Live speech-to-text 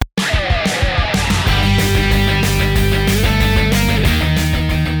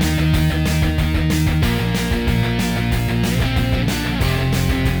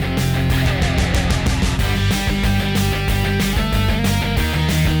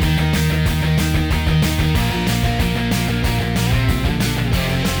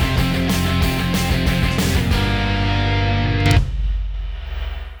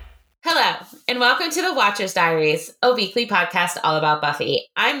welcome to the Watcher's Diaries, a weekly podcast all about Buffy.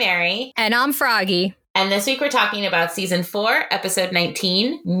 I'm Mary. And I'm Froggy. And this week we're talking about Season 4, Episode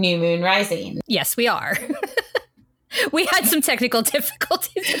 19, New Moon Rising. Yes, we are. We had some technical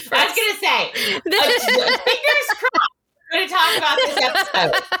difficulties. I was going to say, fingers crossed, we're going to talk about this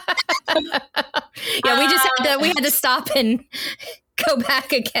episode. Yeah, we had to stop and go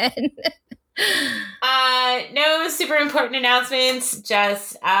back again. No super important announcements,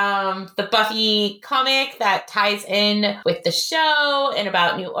 just the Buffy comic that ties in with the show and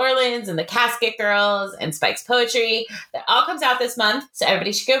about New Orleans and the Casket Girls and Spike's poetry. That all comes out this month, so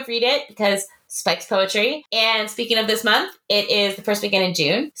everybody should go read it because Spike's poetry. And speaking of this month, it is the first weekend in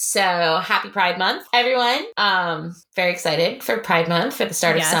June, so happy Pride Month, everyone. Very excited for Pride Month, for the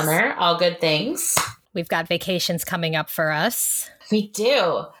start of summer, all good things. We've got vacations coming up for us. We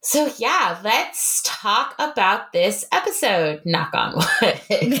do. So yeah, let's talk about this episode. Knock on wood.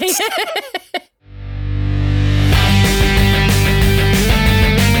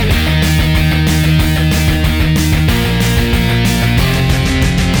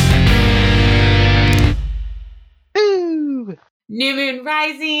 New Moon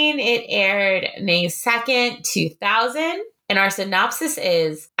Rising. It aired May 2nd, 2000. And our synopsis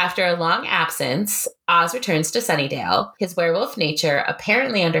is, after a long absence, Oz returns to Sunnydale, his werewolf nature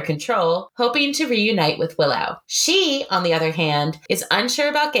apparently under control, hoping to reunite with Willow. She, on the other hand, is unsure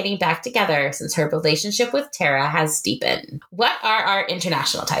about getting back together since her relationship with Tara has deepened. What are our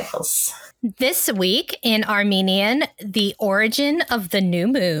international titles? This week in Armenian, The Origin of the New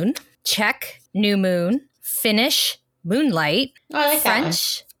Moon. Czech, New Moon. Finnish, Moonlight. Oh, I like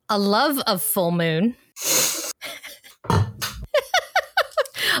French, A Love of Full Moon.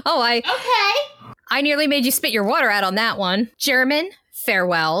 I nearly made you spit your water out on that one. German,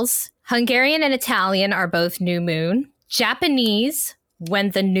 Farewells. Hungarian and Italian are both New Moon. Japanese,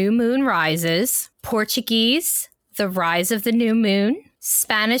 When the New Moon Rises. Portuguese, The Rise of the New Moon.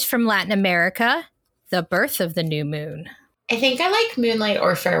 Spanish from Latin America, The Birth of the New Moon. I think I like Moonlight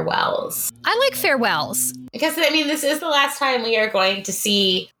or Farewells. I like Farewells. Because, I mean, this is the last time we are going to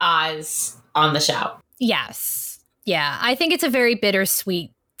see Oz on the show. Yes. Yeah, I think it's a very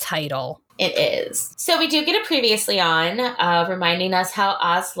bittersweet title. It is. So we do get a previously on, reminding us how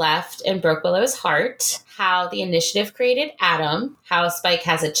Oz left and broke Willow's heart, how the initiative created Adam, how Spike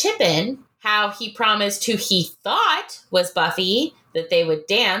has a chip in, how he promised who he thought was Buffy that they would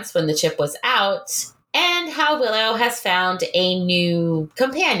dance when the chip was out, and how Willow has found a new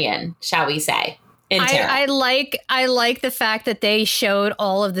companion, shall we say. I like the fact that they showed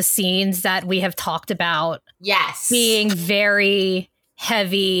all of the scenes that we have talked about. Yes. Being very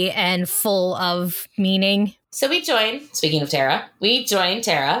heavy and full of meaning. So speaking of Tara, we join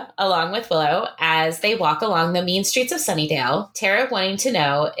Tara along with Willow as they walk along the mean streets of Sunnydale, Tara wanting to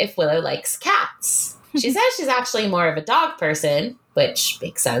know if Willow likes cats. She says she's actually more of a dog person, which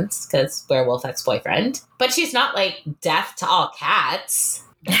makes sense because werewolf ex-boyfriend. But she's not like deaf to all cats.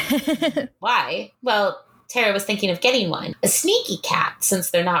 Why? Well, Tara was thinking of getting one. A sneaky cat, since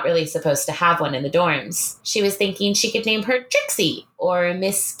they're not really supposed to have one in the dorms. She was thinking she could name her Trixie or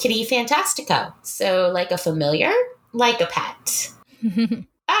Miss Kitty Fantastico. So like a familiar, like a pet.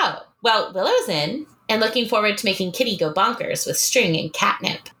 Oh, well, Willow's in and looking forward to making Kitty go bonkers with string and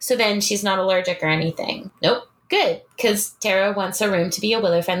catnip. So then she's not allergic or anything. Nope. Good, because Tara wants her room to be a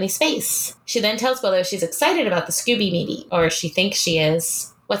Willow-friendly space. She then tells Willow she's excited about the Scooby meeting, or she thinks she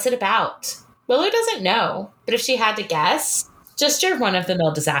is. What's it about? Willow doesn't know, but if she had to guess, just your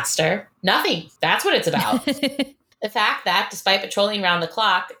run-of-the-mill disaster. Nothing. That's what it's about. The fact that, despite patrolling around the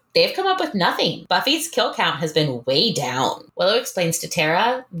clock, they've come up with nothing. Buffy's kill count has been way down. Willow explains to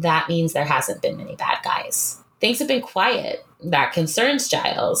Tara that means there hasn't been many bad guys. Things have been quiet. That concerns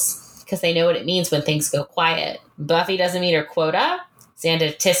Giles, because they know what it means when things go quiet. Buffy doesn't meet her quota.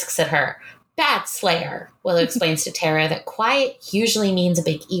 Xander tisks at her. Bad Slayer. Willow explains to Tara that quiet usually means a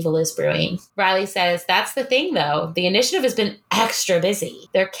big evil is brewing. Riley says, that's the thing, though. The initiative has been extra busy.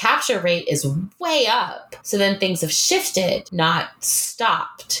 Their capture rate is way up. So then things have shifted, not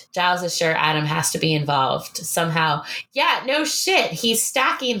stopped. Giles is sure Adam has to be involved somehow. Yeah, no shit. He's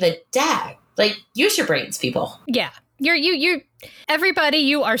stacking the deck. Like, use your brains, people. Yeah. You're everybody,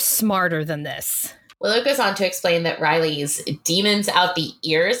 you are smarter than this. Willow goes on to explain that Riley's demons out the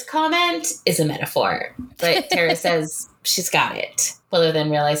ears comment is a metaphor, but Tara says she's got it. Willow then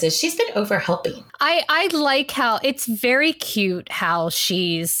realizes she's been over-helping. I like how it's very cute how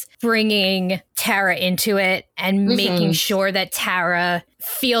she's bringing Tara into it and making sure that Tara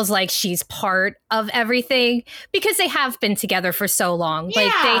feels like she's part of everything because they have been together for so long. Yeah.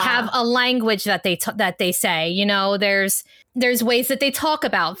 Like they have a language that they say, you know, there's ways that they talk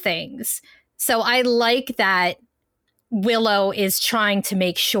about things. So I like that Willow is trying to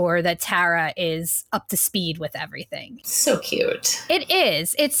make sure that Tara is up to speed with everything. So cute. It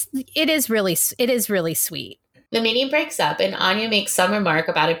is. It is really sweet. The meeting breaks up and Anya makes some remark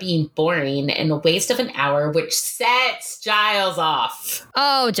about it being boring and a waste of an hour, which sets Giles off.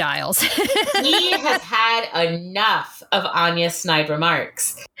 Oh, Giles. He has had enough of Anya's snide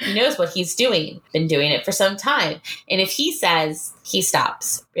remarks. He knows what he's doing, been doing it for some time. And if he says, he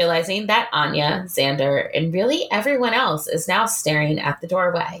stops, realizing that Anya, Xander, and really everyone else is now staring at the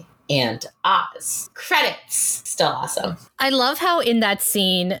doorway. And Oz. Credits. Still awesome. I love how in that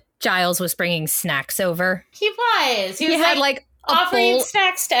scene, Giles was bringing snacks over. He was. He had like offering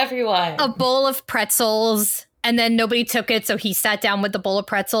snacks to everyone. A bowl of pretzels, and then nobody took it, so he sat down with the bowl of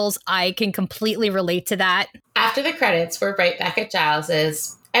pretzels. I can completely relate to that. After the credits, we're right back at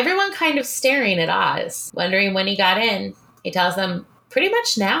Giles's. Everyone kind of staring at Oz, wondering when he got in. He tells them, pretty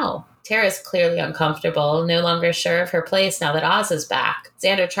much now. Tara's clearly uncomfortable, no longer sure of her place now that Oz is back.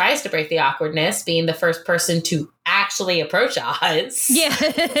 Xander tries to break the awkwardness, being the first person to actually approach Oz. Yeah.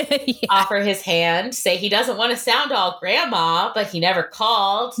 Offer his hand, say he doesn't want to sound all grandma, but he never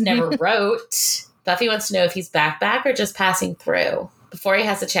called, never wrote. Buffy wants to know if he's back or just passing through. Before he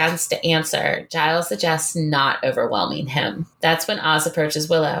has a chance to answer, Giles suggests not overwhelming him. That's when Oz approaches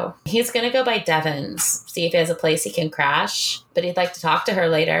Willow. He's going to go by Devon's, see if he has a place he can crash, but he'd like to talk to her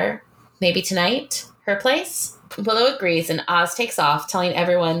later. Maybe tonight? Her place? Willow agrees and Oz takes off, telling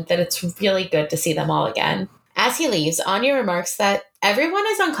everyone that it's really good to see them all again. As he leaves, Anya remarks that everyone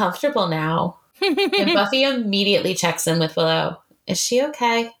is uncomfortable now. And Buffy immediately checks in with Willow. Is she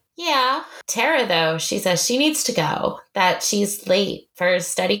okay? Yeah. Tara, though, she says she needs to go, that she's late for her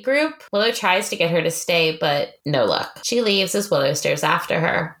study group. Willow tries to get her to stay, but no luck. She leaves as Willow stares after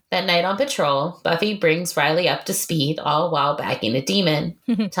her. That night on patrol, Buffy brings Riley up to speed, all while bagging a demon,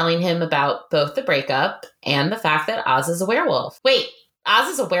 telling him about both the breakup and the fact that Oz is a werewolf. Wait, Oz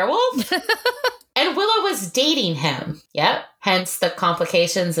is a werewolf? And Willow was dating him. Yep. Hence the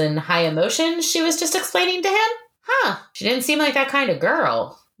complications and high emotions she was just explaining to him. Huh. She didn't seem like that kind of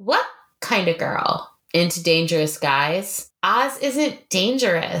girl. What kind of girl? Into dangerous guys? Oz isn't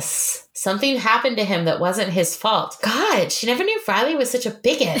dangerous. Something happened to him that wasn't his fault. God, she never knew Riley was such a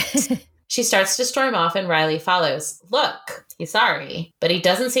bigot. She starts to storm off and Riley follows. Look, he's sorry, but he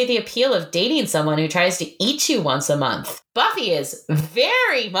doesn't see the appeal of dating someone who tries to eat you once a month. Buffy is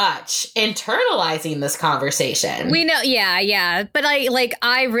very much internalizing this conversation. We know, yeah. But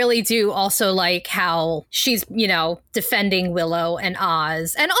I really do also like how she's, defending Willow and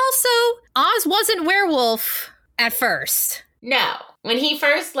Oz. And also, Oz wasn't werewolf at first. No. When he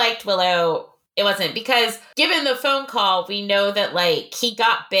first liked Willow, it wasn't, because given the phone call, we know that, he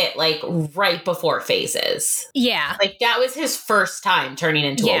got bit, right before phases. Yeah. That was his first time turning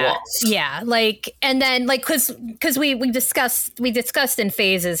into a wolf. Yeah. And then, because we discussed in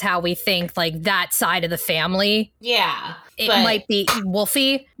phases how we think, that side of the family. Yeah. It might be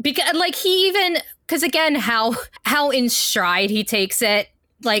wolfy. Because, because again, how in stride he takes it.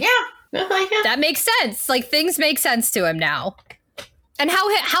 Yeah. That makes sense. Things make sense to him now. And how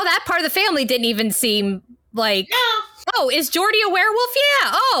that part of the family didn't even seem like, oh, is Geordie a werewolf?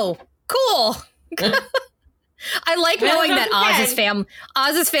 Yeah. Oh, cool. I like knowing that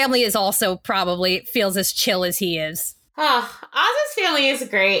Oz's family is also probably feels as chill as he is. Oz's family is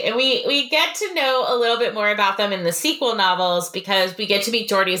great. And we get to know a little bit more about them in the sequel novels because we get to meet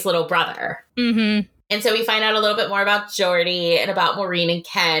Geordie's little brother. Mm-hmm. And so we find out a little bit more about Geordie and about Maureen and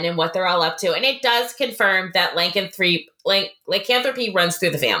Ken and what they're all up to. And it does confirm that lycanthropy runs through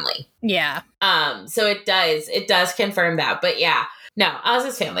the family. Yeah. So it does confirm that. But yeah, no,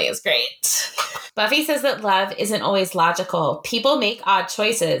 Oz's family is great. Buffy says that love isn't always logical. People make odd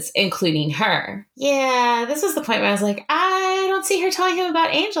choices, including her. Yeah, this was the point where I was like, I don't see her telling him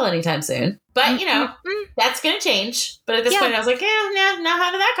about Angel anytime soon. But, that's going to change. But at this point, I was like, not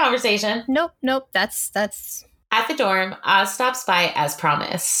having that conversation. Nope. That's... At the dorm, Oz stops by as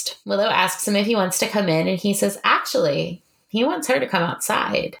promised. Willow asks him if he wants to come in, and he says, actually, he wants her to come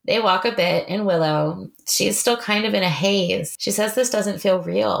outside. They walk a bit, and Willow, she's still kind of in a haze. She says this doesn't feel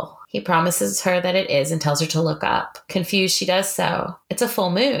real. He promises her that it is and tells her to look up. Confused, she does so. It's a full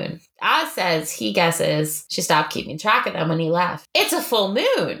moon. Oz says he guesses she stopped keeping track of them when he left. It's a full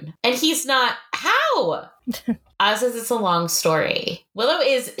moon! And he's not. How? Oz says it's a long story.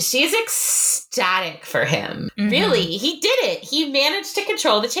 She's ecstatic for him. Mm-hmm. Really, he did it. He managed to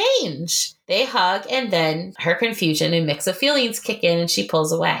control the change. They hug, and then her confusion and mix of feelings kick in, and she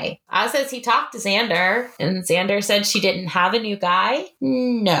pulls away. Oz says he talked to Xander, and Xander said she didn't have a new guy.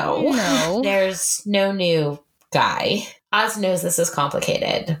 No. There's no new guy. Oz knows this is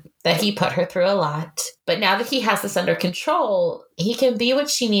complicated, that he put her through a lot, but now that he has this under control, he can be what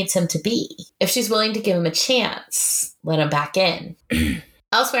she needs him to be. If she's willing to give him a chance, let him back in.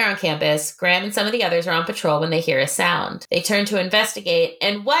 Elsewhere on campus, Graham and some of the others are on patrol when they hear a sound. They turn to investigate,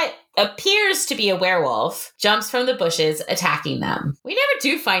 and what appears to be a werewolf jumps from the bushes, attacking them. We never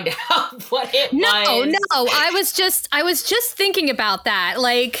do find out what it was. No, I was just thinking about that,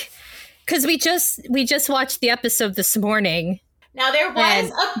 like, because we just watched the episode this morning. Now, there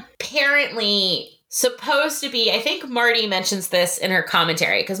was apparently supposed to be, I think Marty mentions this in her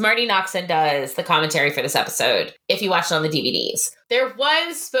commentary, because Marty Noxon does the commentary for this episode, if you watch it on the DVDs. There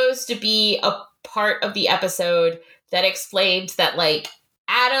was supposed to be a part of the episode that explained that, like,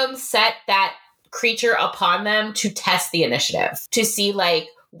 Adam set that creature upon them to test the initiative, to see, like,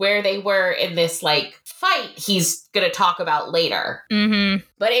 where they were in this, like, fight he's going to talk about later. Mm-hmm.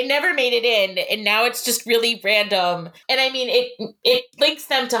 But it never made it in, and now it's just really random. And I mean, it links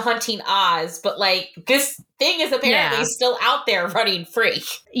them to hunting Oz, but, like, this thing is apparently still out there running free.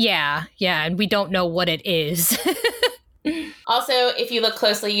 Yeah, and we don't know what it is. Also, if you look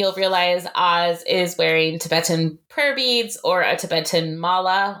closely, you'll realize Oz is wearing Tibetan prayer beads or a Tibetan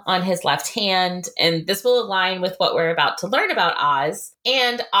mala on his left hand, and this will align with what we're about to learn about Oz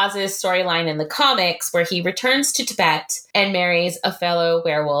and Oz's storyline in the comics, where he returns to Tibet and marries a fellow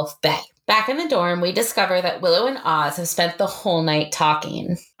werewolf, Bay. Back in the dorm, we discover that Willow and Oz have spent the whole night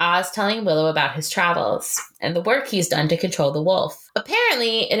talking. Oz telling Willow about his travels and the work he's done to control the wolf.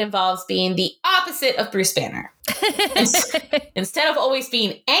 Apparently, it involves being the opposite of Bruce Banner. Instead of always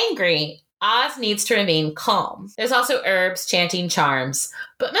being angry, Oz needs to remain calm. There's also herbs, chanting charms,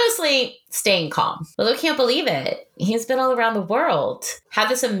 but mostly staying calm. Willow can't believe it. He's been all around the world, had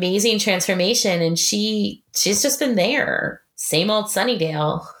this amazing transformation, and she's just been there. Same old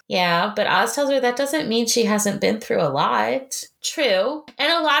Sunnydale. Yeah, but Oz tells her that doesn't mean she hasn't been through a lot. True.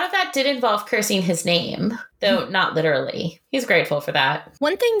 And a lot of that did involve cursing his name, though not literally. He's grateful for that.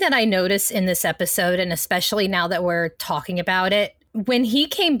 One thing that I noticed in this episode, and especially now that we're talking about it, when he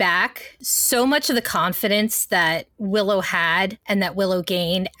came back, so much of the confidence that Willow had and that Willow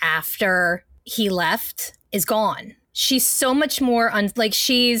gained after he left is gone. She's so much more,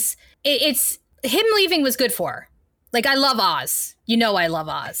 it's him leaving was good for her. Like, I love Oz. You know I love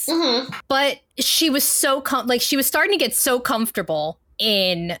Oz. Mm-hmm. But she was so, she was starting to get so comfortable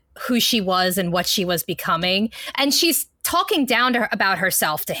in who she was and what she was becoming. And she's talking down to her about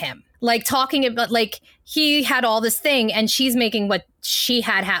herself to him. Like, talking about, like, he had all this thing and she's making what she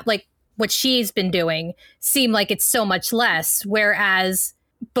had, like, what she's been doing seem like it's so much less. Whereas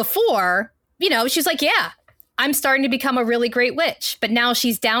before, you know, she's like, yeah, I'm starting to become a really great witch. But now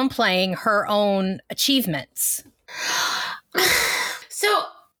she's downplaying her own achievements. So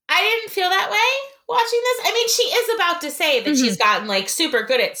I didn't feel that way watching this. I mean, she is about to say that she's gotten, like, super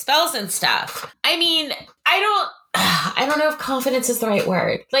good at spells and stuff. I mean, I don't know if confidence is the right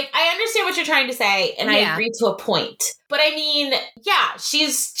word. Like, I understand what you're trying to say, and I agree to a point. But I mean, yeah,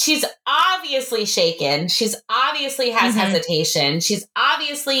 she's obviously shaken. She's obviously has hesitation. She's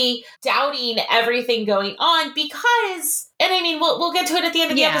obviously doubting everything going on because, and I mean, we'll get to it at the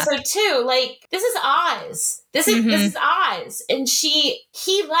end of the episode too. Like, this is Oz. This is Oz, and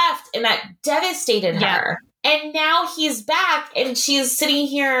he left, and that devastated her. And now he's back and she's sitting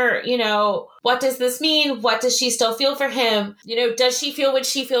here, you know, what does this mean? What does she still feel for him? You know, does she feel what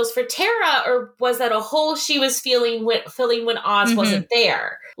she feels for Tara, or was that a hole she was filling when Oz wasn't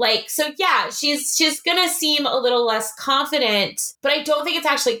there? Like, so yeah, she's gonna seem a little less confident, but I don't think it's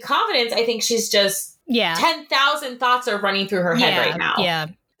actually confidence. I think she's just 10,000 thoughts are running through her head right now. Yeah.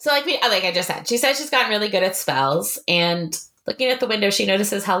 So like I just said, she said she's gotten really good at spells, and looking at the window, she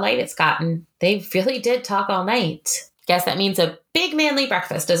notices how light it's gotten. They really did talk all night. Guess that means a big manly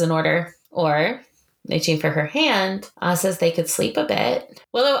breakfast is in order. Or, reaching for her hand, says they could sleep a bit.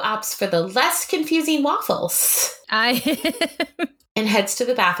 Willow opts for the less confusing waffles. And heads to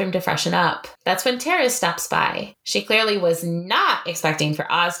the bathroom to freshen up. That's when Tara stops by. She clearly was not expecting for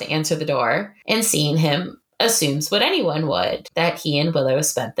Oz to answer the door, and seeing him assumes what anyone would, that he and Willow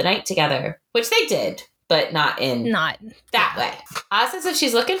spent the night together, which they did. But not that way. Oz says if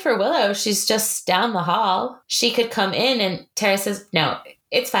she's looking for Willow, she's just down the hall. She could come in, and Tara says, no,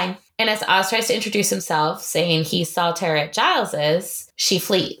 it's fine. And as Oz tries to introduce himself, saying he saw Tara at Giles's, she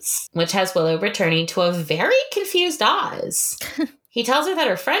flees, which has Willow returning to a very confused Oz. He tells her that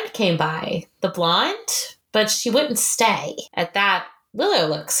her friend came by, the blonde, but she wouldn't stay. At that, Willow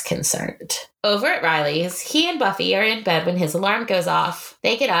looks concerned. Over at Riley's, he and Buffy are in bed when his alarm goes off.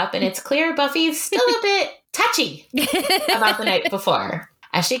 They get up, and it's clear Buffy's still a bit touchy about the night before.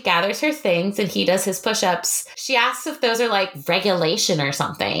 As she gathers her things and he does his push-ups, she asks if those are like regulation or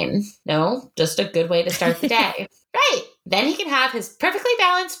something. No, just a good way to start the day. Right. Then he can have his perfectly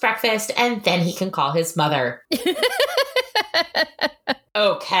balanced breakfast and then he can call his mother.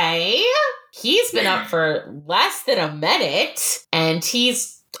 Okay. He's been up for less than a minute and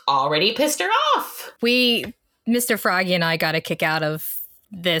he's already pissed her off. Mr. Froggy and I got a kick out of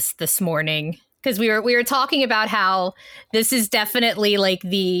this morning because we were talking about how this is definitely like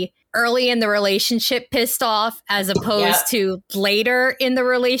the early in the relationship pissed off as opposed to later in the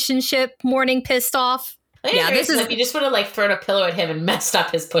relationship morning pissed off. Yeah, this is like you just would have like thrown a pillow at him and messed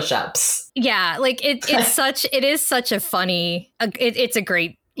up his push-ups. Yeah, like it is such a funny, it's a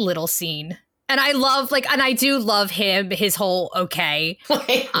great little scene. And I love and I do love his whole okay.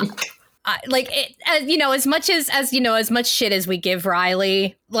 As much shit as we give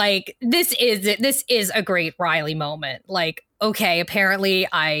Riley, like this is a great Riley moment. Like, okay, apparently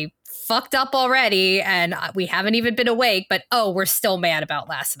I fucked up already and we haven't even been awake, but we're still mad about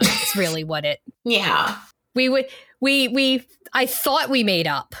last night. It's really what it. Yeah. I thought we made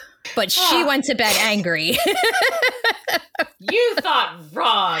up, but she went to bed angry. You thought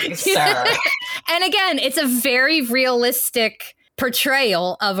wrong, sir. And again, it's a very realistic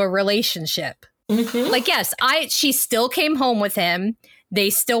portrayal of a relationship. Mm-hmm. Like, yes, she still came home with him. They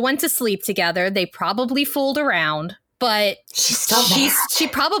still went to sleep together. They probably fooled around, but she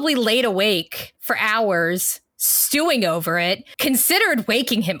probably laid awake for hours stewing over it, considered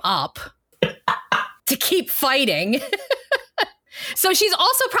waking him up to keep fighting. So she's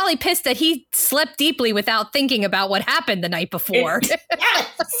also probably pissed that he slept deeply without thinking about what happened the night before.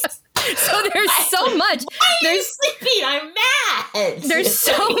 Yes. So there's so much. Why are you sleeping? I'm mad. There's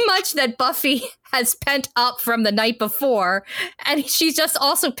so much that Buffy has pent up from the night before, and she's just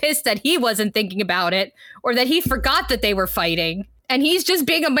also pissed that he wasn't thinking about it, or that he forgot that they were fighting, and he's just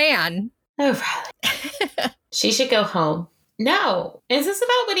being a man. Oh, Riley. She should go home. No. Is this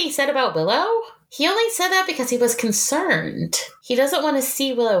about what he said about Willow? He only said that because he was concerned. He doesn't want to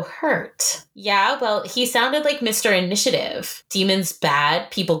see Willow hurt. Yeah, well, he sounded like Mr. Initiative. Demons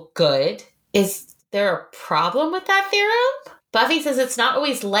bad, people good. Is there a problem with that theorem? Buffy says it's not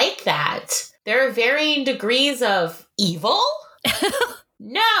always like that. There are varying degrees of evil?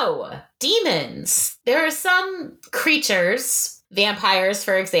 No. Demons. There are some creatures, vampires,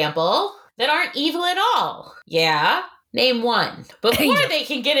 for example, that aren't evil at all. Yeah. Name one. Before they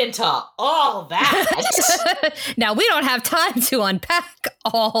can get into all that. Now, we don't have time to unpack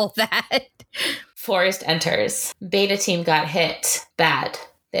all that. Forrest enters. Beta team got hit. Bad.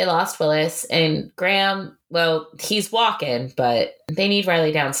 They lost Willis. And Graham, well, he's walking, but they need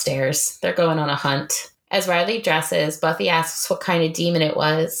Riley downstairs. They're going on a hunt. As Riley dresses, Buffy asks what kind of demon it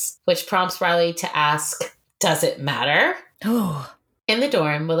was, which prompts Riley to ask, does it matter? Oh. In the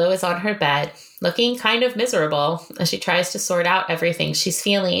dorm, Willow is on her bed, looking kind of miserable as she tries to sort out everything she's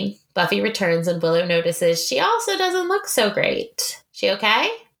feeling. Buffy returns and Willow notices she also doesn't look so great. She okay?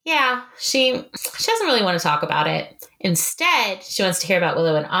 Yeah, she doesn't really want to talk about it. Instead, she wants to hear about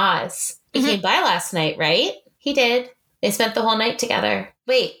Willow and Oz. He came by last night, right? He did. They spent the whole night together.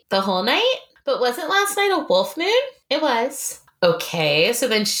 Wait, the whole night? But wasn't last night a wolf moon? It was. Okay, so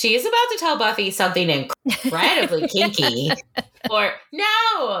then she's about to tell Buffy something incredibly kinky. Or,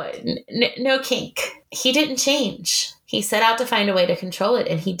 no kink. He didn't change. He set out to find a way to control it,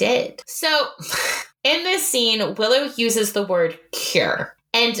 and he did. So, in this scene, Willow uses the word cure.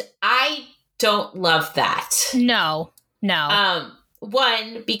 And I don't love that. No.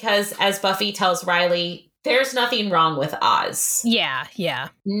 One, because as Buffy tells Riley, there's nothing wrong with Oz. Yeah.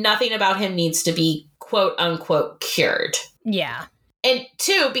 Nothing about him needs to be quote unquote cured. Yeah. And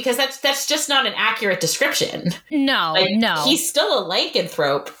two, because that's just not an accurate description. No. He's still a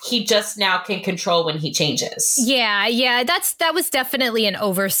lycanthrope. He just now can control when he changes. Yeah. That was definitely an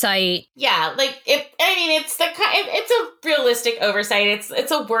oversight. Yeah, it's a realistic oversight.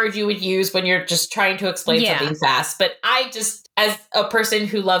 It's a word you would use when you're just trying to explain something fast. But I just, as a person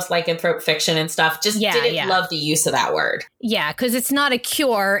who loves lycanthrope fiction and stuff, didn't love the use of that word. Yeah, because it's not a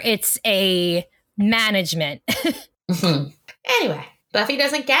cure; it's a management. Mm-hmm. Anyway, Buffy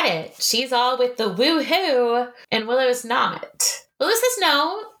doesn't get it. She's all with the woo-hoo, and Willow's not. Willow says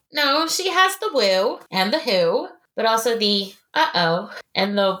no, she has the woo and the who, but also the uh-oh,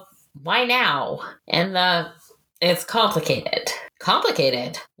 and the why now, and the it's complicated.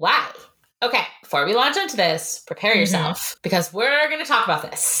 Complicated? Why? Okay, before we launch into this, prepare yourself, because we're going to talk about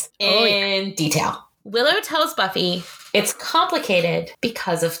this in detail. Willow tells Buffy it's complicated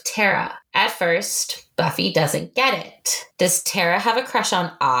because of Tara. At first, Buffy doesn't get it. Does Tara have a crush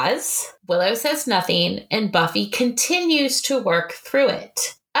on Oz? Willow says nothing, and Buffy continues to work through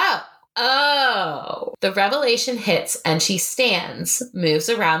it. Oh, the revelation hits and she stands, moves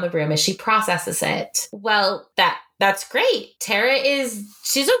around the room as she processes it. Well, that's great.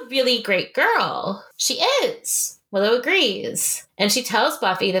 She's a really great girl. She is. Willow agrees. And she tells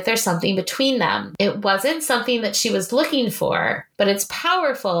Buffy that there's something between them. It wasn't something that she was looking for, but it's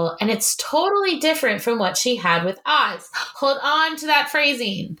powerful and it's totally different from what she had with Oz. Hold on to that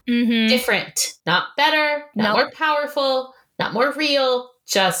phrasing. Mm-hmm. Different. Not better, not more powerful, not more real,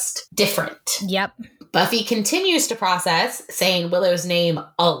 just different. Yep. Buffy continues to process, saying Willow's name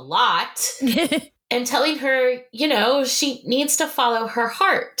a lot. And telling her, she needs to follow her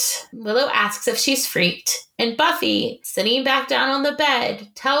heart. Willow asks if she's freaked, and Buffy, sitting back down on the bed,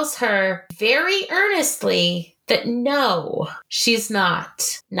 tells her very earnestly that no, she's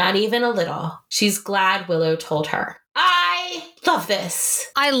not. Not even a little. She's glad Willow told her. I love this.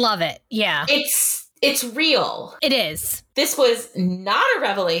 I love it. Yeah. It's real. It is. This was not a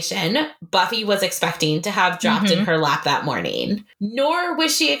revelation Buffy was expecting to have dropped in her lap that morning, nor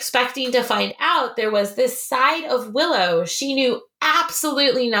was she expecting to find out there was this side of Willow she knew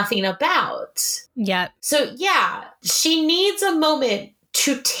absolutely nothing about. Yep. So yeah, she needs a moment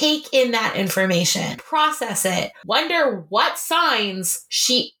to take in that information, process it, wonder what signs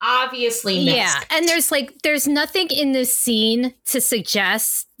she obviously missed. Yeah, and there's nothing in this scene to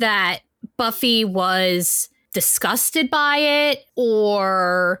suggest that Buffy was disgusted by it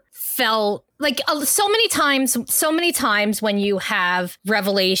or felt like so many times when you have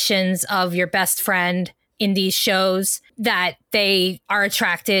revelations of your best friend in these shows that they are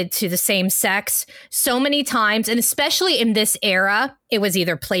attracted to the same sex. So many times, and especially in this era, it was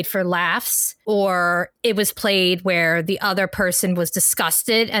either played for laughs or it was played where the other person was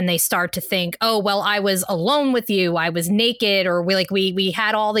disgusted and they start to think, oh, well, I was alone with you. I was naked, or we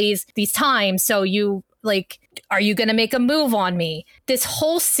had all these times. So you are you going to make a move on me? This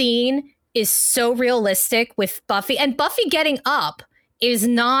whole scene is so realistic with Buffy, and Buffy getting up is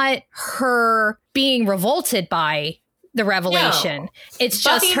not her being revolted by the revelation. No. It's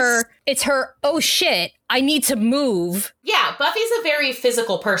just her, oh shit, I need to move. Yeah, Buffy's a very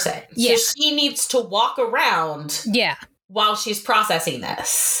physical person. Yeah. So she needs to walk around while she's processing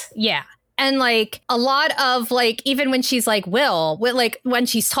this. Yeah. And a lot of even when she's when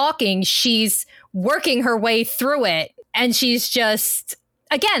she's talking, she's working her way through it. And she's just,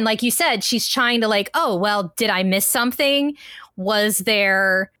 again, like you said, she's trying to oh, well, did I miss something? Was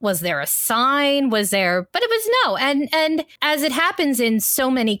there a sign? But it was no. And as it happens in so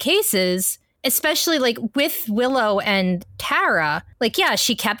many cases, especially with Willow and Tara,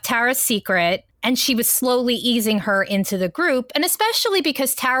 she kept Tara's secret and she was slowly easing her into the group. And especially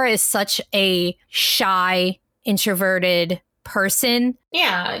because Tara is such a shy, introverted person.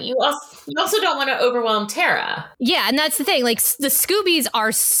 Yeah, you also don't want to overwhelm Tara. Yeah, and that's the thing. The Scoobies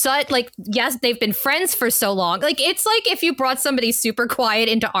are such yes, they've been friends for so long. It's like if you brought somebody super quiet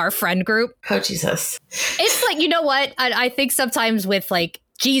into our friend group. Oh Jesus! It's you know what? I think sometimes with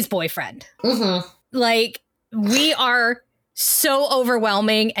G's boyfriend, we are so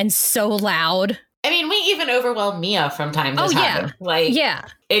overwhelming and so loud. I mean, we even overwhelm Mia from time to time. Yeah.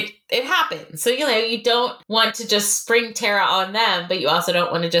 It happens. So, you don't want to just spring Tara on them, but you also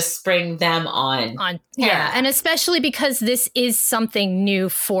don't want to just spring them on Tara. Yeah, and especially because this is something new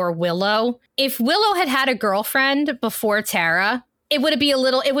for Willow. If Willow had had a girlfriend before Tara, it would be a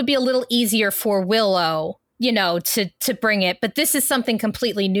little easier for Willow, to bring it. But this is something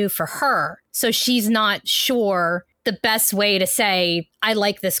completely new for her. So she's not sure the best way to say, I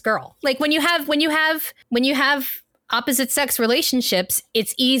like this girl. When you have opposite sex relationships,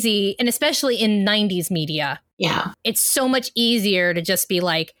 it's easy. And especially in 90s media, it's so much easier to just be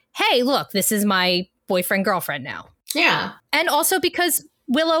hey, look, this is my boyfriend, girlfriend now. Yeah. And also because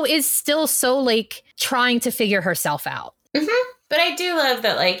Willow is still so trying to figure herself out. Mm-hmm. But I do love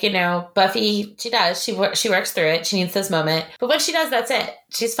that, Buffy, she works through it. She needs this moment. But when she does, that's it.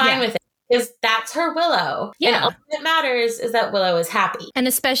 She's fine with it. Because that's her Willow. Yeah. And all that matters is that Willow is happy. And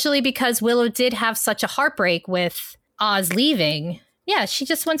especially because Willow did have such a heartbreak with Oz leaving. Yeah, she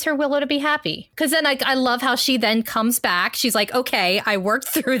just wants her Willow to be happy. Because then I love how she then comes back. She's like, okay, I worked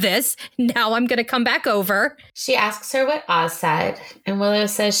through this. Now I'm going to come back over. She asks her what Oz said. And Willow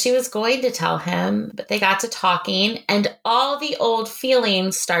says she was going to tell him. But they got to talking. And all the old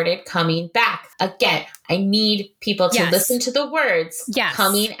feelings started coming back. Again, I need people to listen to the words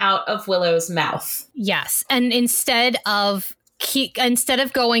coming out of Willow's mouth. Yes. And instead of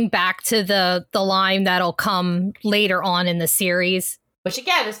going back to the line that'll come later on in the series, which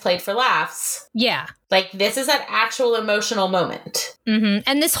again is played for laughs. Yeah. Like, this is an actual emotional moment.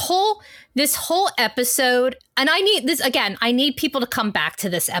 And this whole episode, and I need people to come back to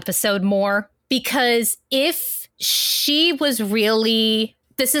this episode more, because if she was really,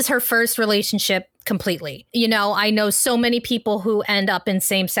 this is her first relationship completely. You know, I know so many people who end up in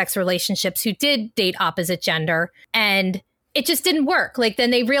same-sex relationships who did date opposite gender, and it just didn't work. Like,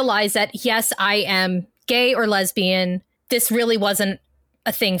 then they realize that, yes, I am gay or lesbian. This really wasn't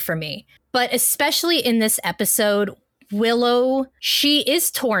a thing for me. But especially in this episode, Willow, she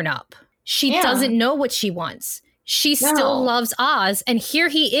is torn up. She doesn't know what she wants. She still loves Oz. And here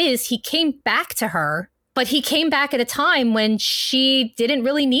he is. He came back to her, but he came back at a time when she didn't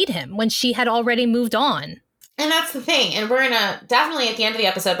really need him, when she had already moved on. And that's the thing. And we're going to definitely at the end of the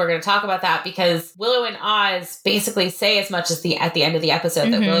episode, we're going to talk about that, because Willow and Oz basically say as much as at the end of the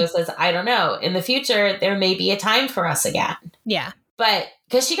episode that Willow says, I don't know, in the future, there may be a time for us again. Yeah. But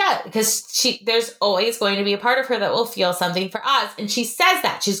because there's always going to be a part of her that will feel something for Oz. And she says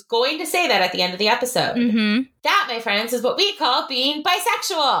that. She's going to say that at the end of the episode. That, my friends, is what we call being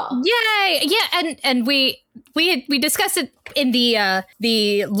bisexual. Yay! Yeah, and we discussed it in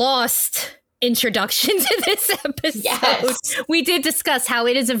the Lost introduction to this episode. Yes. We did discuss how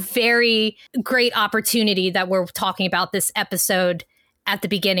it is a very great opportunity that we're talking about this episode at the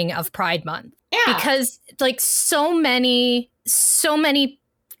beginning of Pride Month. Yeah. Because like so many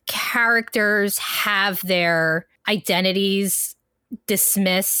characters have their identities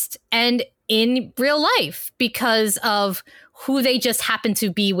dismissed and in real life because of who they just happen to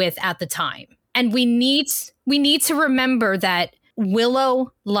be with at the time. And we need to remember that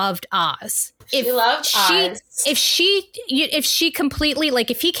Willow loved Oz. She loved Oz. If she completely,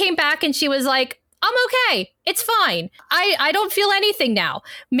 like, if he came back and she was like, I'm okay, it's fine, I don't feel anything now,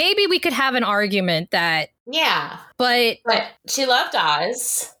 maybe we could have an argument that. Yeah. But she loved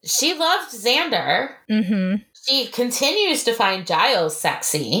Oz. She loved Xander. She continues to find Giles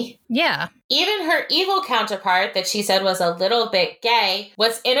sexy. Yeah. Even her evil counterpart that she said was a little bit gay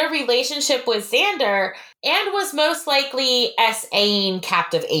was in a relationship with Xander and was most likely SAing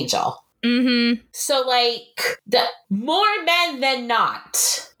Captive Angel. So, like, the more men than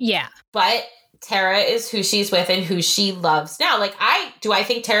not. Yeah. But Tara is who she's with and who she loves now. Like, I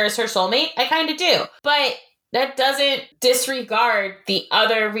think Tara is her soulmate? I kind of do. But that doesn't disregard the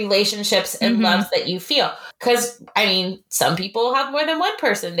other relationships and loves that you feel. Because, I mean, some people have more than one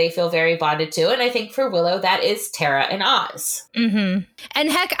person they feel very bonded to. And I think for Willow, that is Tara and Oz. And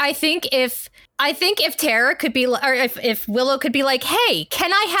heck, I think if Tara could be, or if Willow could be like, hey,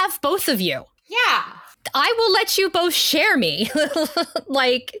 can I have both of you? Yeah. I will let you both share me.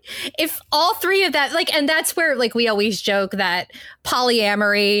 Like, if all three of that, like, and that's where, like, we always joke that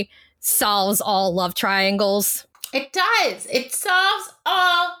polyamory solves all love triangles. It does. It solves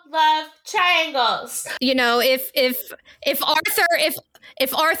all love triangles. You know, if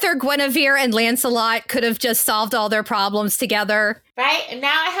Arthur, Guinevere, and Lancelot could have just solved all their problems together. Right? And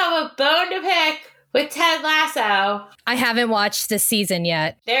now I have a bone to pick with Ted Lasso. I haven't watched this season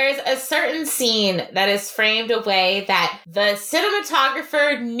yet. There's a certain scene that is framed a way that the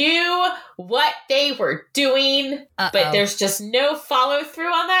cinematographer knew what they were doing, but there's just no follow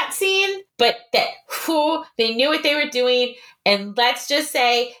through on that scene. But they knew what they were doing. And let's just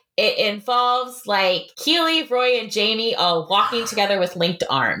say it involves like Keely, Roy, and Jamie all walking together with linked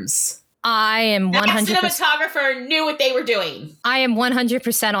arms. I am 100%. That cinematographer knew what they were doing. I am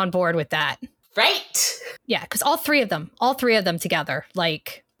 100% on board with that. Right? Yeah, because all three of them together,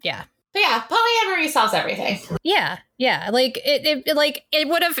 like, yeah. But yeah, polyamory solves everything. Yeah. Like it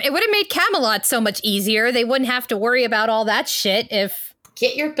would have made Camelot so much easier. They wouldn't have to worry about all that shit if.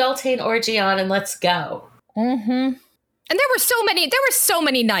 Get your Beltane orgy on and let's go. And there were so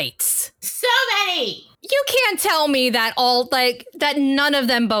many nights. So many. You can't tell me that that none of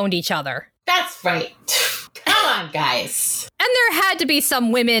them boned each other. That's right. Come on, guys. And there had to be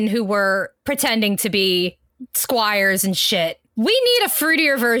some women who were pretending to be squires and shit. We need a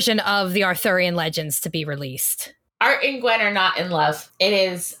fruitier version of the Arthurian legends to be released. Art and Gwen are not in love. It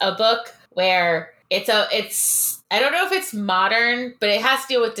is a book where it's I don't know if it's modern, but it has to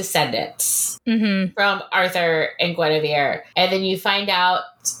deal with descendants from Arthur and Guinevere. And then you find out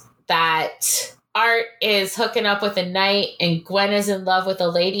that Art is hooking up with a knight and Gwen is in love with a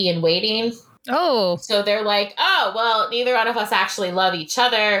lady in waiting. Oh. So they're like, oh, well, neither one of us actually love each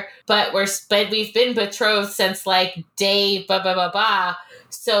other, but we've been betrothed since like day blah blah blah blah.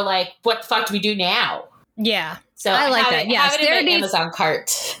 So like, what the fuck do we do now? Yeah. So I like that. Yes, have it in my Amazon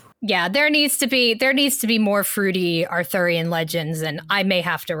cart. Yeah, there needs to be more fruity Arthurian legends, and I may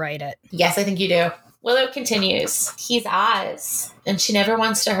have to write it. Yes, I think you do. Willow continues, he's Oz, and she never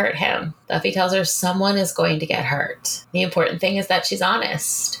wants to hurt him. Buffy tells her someone is going to get hurt. The important thing is that she's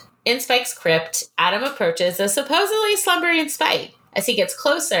honest. In Spike's crypt, Adam approaches a supposedly slumbering Spike. As he gets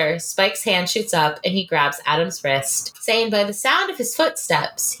closer, Spike's hand shoots up and he grabs Adam's wrist, saying by the sound of his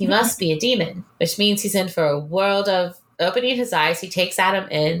footsteps, he must be a demon, which means he's in for a world of... Opening his eyes, he takes Adam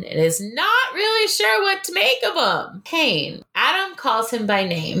in and is not really sure what to make of him. Kane. Adam calls him by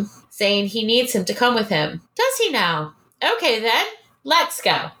name, saying he needs him to come with him. Does he now? Okay then, let's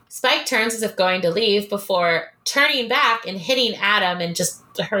go. Spike turns as if going to leave before turning back and hitting Adam and just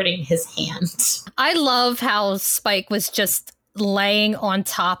hurting his hand. I love how Spike was just laying on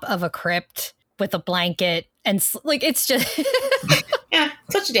top of a crypt with a blanket and like it's just Yeah,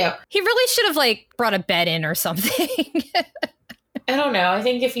 that's what you do. He really should have like brought a bed in or something. I don't know. I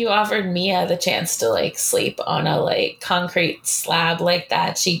think if you offered Mia the chance to like sleep on a like concrete slab like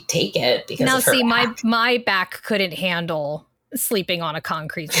that, she'd take it because now of her see back. my back couldn't handle sleeping on a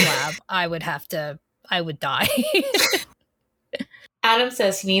concrete slab. I would die. Adam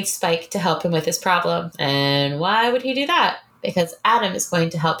says he needs Spike to help him with his problem. And why would he do that? Because Adam is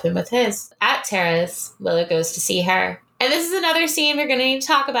going to help him with his. At Tara's, Willow goes to see her. And this is another scene we're going to need to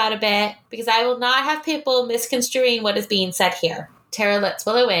talk about a bit, because I will not have people misconstruing what is being said here. Tara lets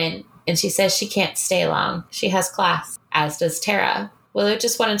Willow in, and she says she can't stay long. She has class, as does Tara. Willow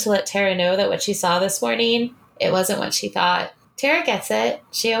just wanted to let Tara know that what she saw this morning, it wasn't what she thought. Tara gets it.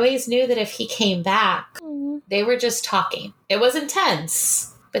 She always knew that if he came back, they were just talking. It was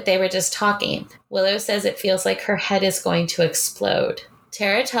intense, but they were just talking. Willow says it feels like her head is going to explode.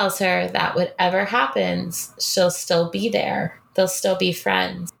 Tara tells her that whatever happens, she'll still be there. They'll still be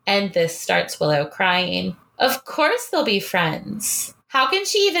friends. And this starts Willow crying. Of course they'll be friends. How can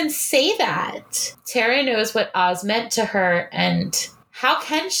she even say that? Tara knows what Oz meant to her, and how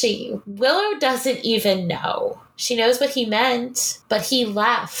can she? Willow doesn't even know. She knows what he meant, but he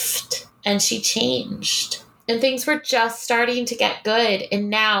left, and she changed. And things were just starting to get good, and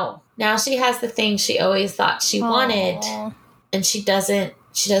now she has the thing she always thought she wanted. And she doesn't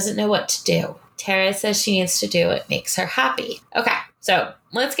know what to do. Tara says she needs to do what makes her happy. Okay, so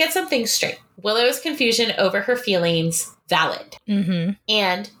let's get some things straight. Willow's confusion over her feelings, valid. Mm-hmm.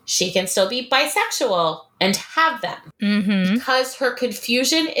 And she can still be bisexual and have them. Mm-hmm. Because her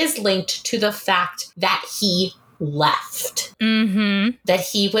confusion is linked to the fact that he left. Mm-hmm. That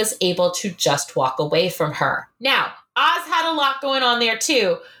he was able to just walk away from her. Now, Oz had a lot going on there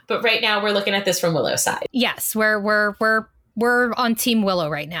too, but right now we're looking at this from Willow's side. Yes, we're on Team Willow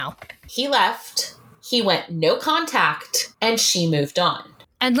right now. He left, he went no contact, and she moved on.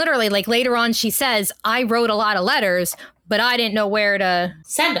 And literally, like later on, she says, I wrote a lot of letters, but I didn't know where to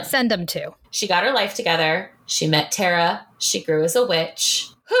send them to. She got her life together. She met Tara. She grew as a witch.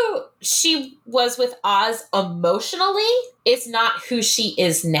 Who she was with Oz emotionally is not who she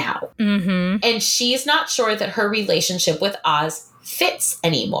is now. Mm-hmm. And she's not sure that her relationship with Oz fits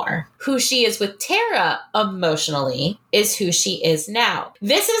anymore. Who she is with Tara emotionally is who she is now.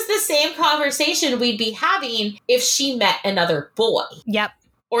 This is the same conversation we'd be having if she met another boy. Yep.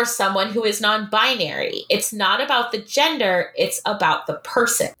 Or someone who is non-binary. It's not about the gender, it's about the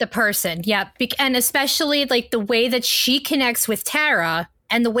person. The person, yep. And especially like the way that she connects with Tara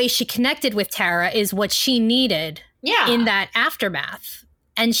and the way she connected with Tara is what she needed in that aftermath.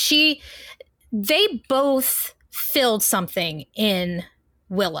 And they both filled something in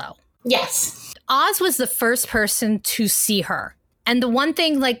Willow. Yes. Oz was the first person to see her. And the one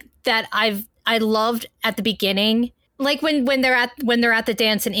thing like that I loved at the beginning, like when they're at the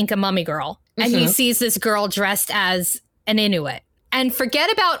dance in Inca Mummy Girl, and he sees this girl dressed as an Inuit. And forget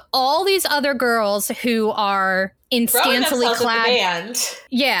about all these other girls who are in scantily clad.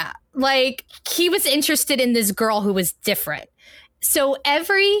 Yeah. Like he was interested in this girl who was different. So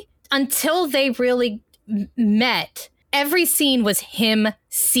until they really met, every scene was him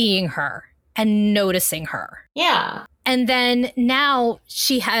seeing her and noticing her. Yeah. And then now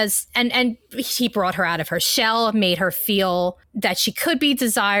she has, and he brought her out of her shell, made her feel that she could be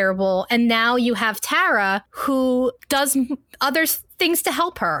desirable. And now you have Tara, who does other things to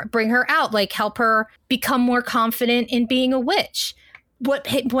help her, bring her out, like help her become more confident in being a witch. What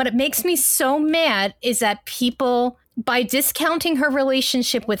it makes me so mad is that people, by discounting her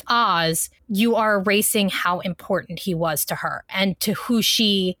relationship with Oz, you are erasing how important he was to her and to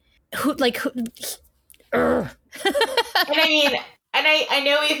And I mean, and I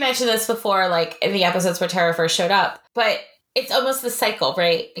know we've mentioned this before, like in the episodes where Tara first showed up, but it's almost the cycle,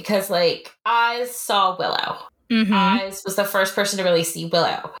 right? Because like Oz saw Willow. Mm-hmm. Oz was the first person to really see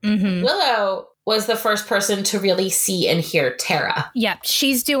Willow. Mm-hmm. Willow was the first person to really see and hear Tara. Yep.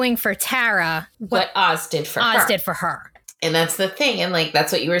 She's doing for Tara what Oz did for her. Oz did for her. And that's the thing. And like,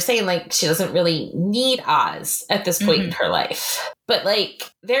 that's what you were saying. Like, she doesn't really need Oz at this point in her life. But like,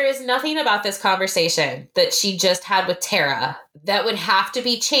 there is nothing about this conversation that she just had with Tara that would have to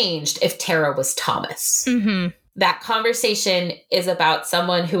be changed if Tara was Thomas. That conversation is about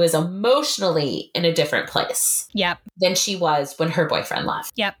someone who is emotionally in a different place. Yep. Than she was when her boyfriend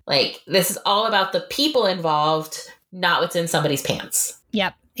left. Yep. Like, this is all about the people involved, not what's in somebody's pants.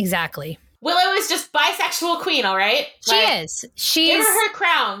 Yep. Exactly. Willow is just bisexual queen, all right? She is. Give her her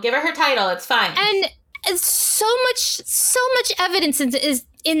crown. Give her her title. It's fine. And so much evidence is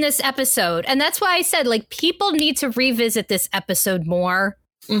in this episode. And that's why I said, like, people need to revisit this episode more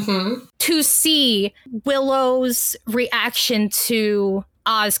to see Willow's reaction to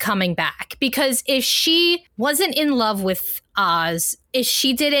Oz coming back. Because if she wasn't in love with Oz, if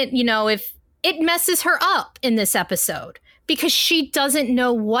she didn't, if it messes her up in this episode. Because she doesn't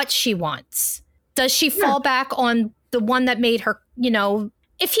know what she wants. Does she fall back on the one that made her,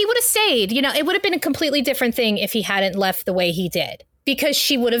 if he would have stayed, it would have been a completely different thing if he hadn't left the way he did. Because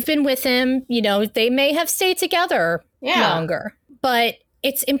she would have been with him, they may have stayed together longer. But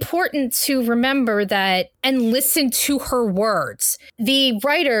it's important to remember that and listen to her words. The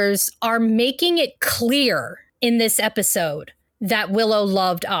writers are making it clear in this episode that Willow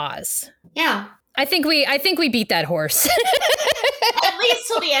loved Oz. Yeah. I think we beat that horse. At least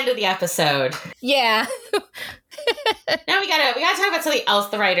till the end of the episode. Yeah. Now we gotta talk about something else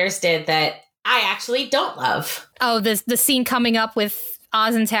the writers did that I actually don't love. Oh, the scene coming up with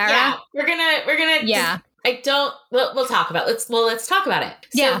Oz and Tara. Yeah, we're gonna. Yeah. I don't. We'll talk about. Let's talk about it.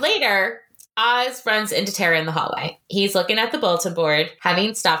 So later, Oz runs into Tara in the hallway. He's looking at the bulletin board,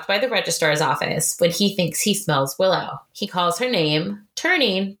 having stopped by the registrar's office when he thinks he smells Willow. He calls her name,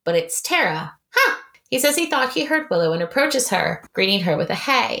 turning, but it's Tara. Huh. He says he thought he heard Willow and approaches her, greeting her with a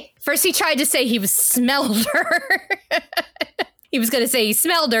hey. First he tried to say he smelled her. He was going to say he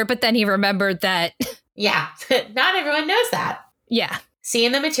smelled her, but then he remembered that. Yeah, not everyone knows that. Yeah.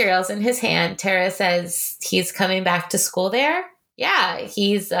 Seeing the materials in his hand, Tara says he's coming back to school there. Yeah,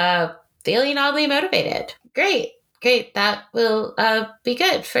 he's feeling oddly motivated. Great. That will be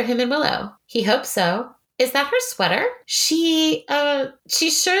good for him and Willow. He hopes so. Is that her sweater? She's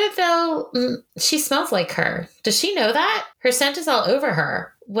sure she smells like her. Does she know that? Her scent is all over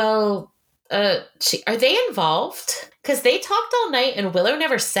her. Well, are they involved? Because they talked all night and Willow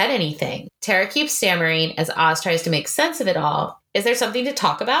never said anything. Tara keeps stammering as Oz tries to make sense of it all. Is there something to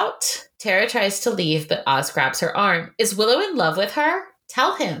talk about? Tara tries to leave, but Oz grabs her arm. Is Willow in love with her?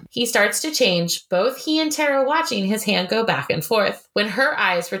 Tell him. He starts to change, both he and Tara watching his hand go back and forth. When her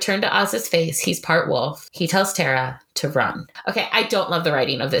eyes return to Oz's face, he's part wolf. He tells Tara to run. Okay, I don't love the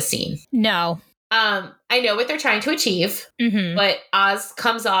writing of this scene. No. I know what they're trying to achieve, but Oz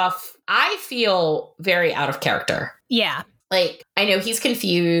comes off, I feel, very out of character. Yeah. Like, I know he's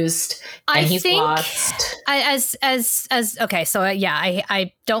confused and he's lost. Okay, so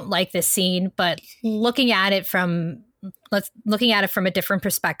I don't like this scene, but looking at it from a different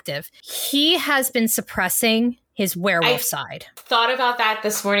perspective, he has been suppressing his werewolf side. Thought about that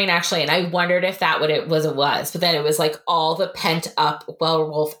this morning, actually, and I wondered if that what it was, but then it was like all the pent up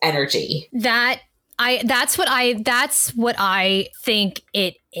werewolf energy. That's what I think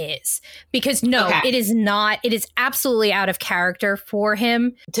it is. Because it is not. It is absolutely out of character for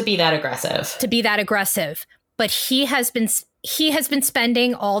him to be that aggressive. But he has been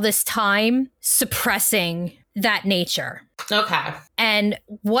spending all this time suppressing that nature. Okay. And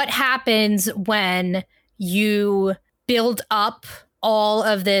what happens when you build up all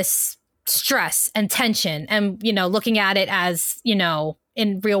of this stress and tension and, looking at it as,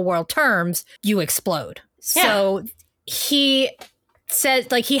 in real world terms, you explode. Yeah. So he says,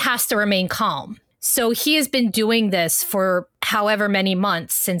 he has to remain calm. So he has been doing this for however many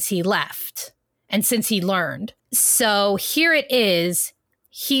months since he left and since he learned. So here it is.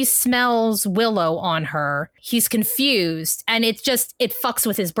 He smells Willow on her. He's confused, and it fucks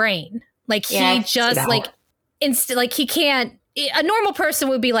with his brain. He can't. A normal person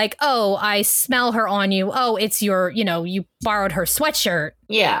would be like, "Oh, I smell her on you. Oh, it's you borrowed her sweatshirt."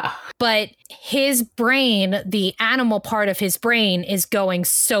 Yeah. But his brain, the animal part of his brain, is going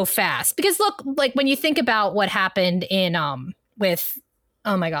so fast because look, when you think about what happened in with,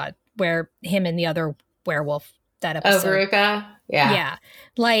 oh my God, where him and the other werewolf, that episode. Oh, Veruca? Yeah.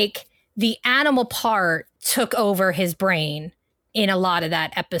 Yeah. The animal part took over his brain in a lot of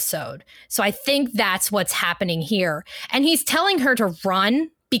that episode. So I think that's what's happening here. And he's telling her to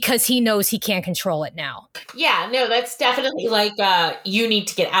run, because he knows he can't control it now. Yeah, no, that's definitely like, you need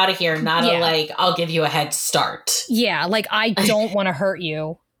to get out of here, not a like, I'll give you a head start. Yeah, like, I don't want to hurt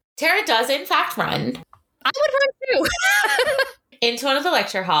you. Tara does, in fact, run. I would run too. Into one of the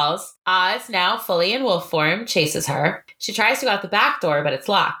lecture halls. Oz, now fully in wolf form, chases her. She tries to go out the back door, but it's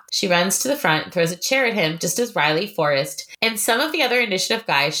locked. She runs to the front and throws a chair at him just as Riley, Forrest, and some of the other initiative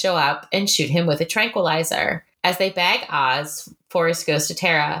guys show up and shoot him with a tranquilizer. As they bag Oz, Forrest goes to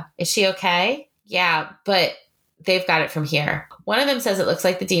Tara. Is she okay? Yeah, but they've got it from here. One of them says it looks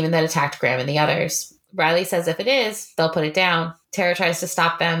like the demon that attacked Graham and the others. Riley says if it is, they'll put it down. Tara tries to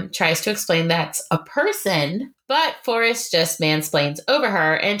stop them, tries to explain that's a person, but Forrest just mansplains over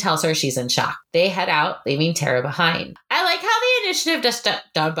her and tells her she's in shock. They head out, leaving Tara behind. I like how the initiative just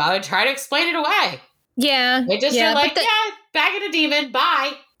don't bother trying to explain it away. Yeah. They just are like, bagging a demon,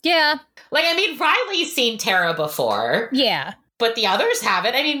 bye. Yeah. Like, I mean, Riley's seen Tara before. Yeah. But the others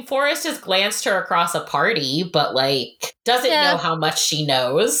haven't. I mean, Forrest has glanced her across a party, but, like, doesn't know how much she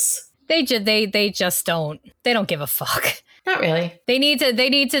knows. They just don't. They don't give a fuck. Not really. They need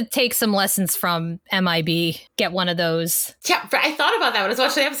to take some lessons from MIB. Get one of those. Yeah, I thought about that when I was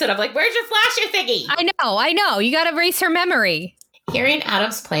watching the episode. I'm like, where's your flasher thingy? I know. You got to erase her memory. Hearing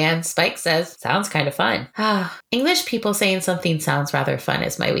Adam's plan, Spike says, sounds kind of fun. English people saying something sounds rather fun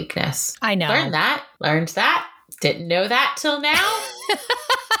is my weakness. I know. Learned that. Didn't know that till now.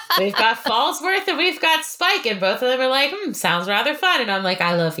 We've got Fallsworth and we've got Spike, and both of them are like, sounds rather fun. And I'm like,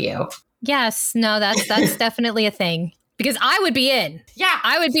 I love you. Yes. No, that's definitely a thing. Because I would be in. Yeah.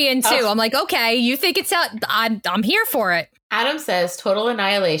 I would be in too. I'm like, okay, you think it's out. I'm here for it. Adam says total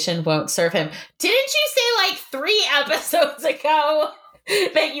annihilation won't serve him. Didn't you say like 3 episodes ago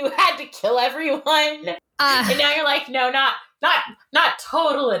that you had to kill everyone? And now you're like, no, not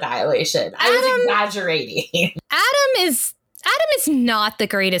total annihilation. I was exaggerating. Adam is not the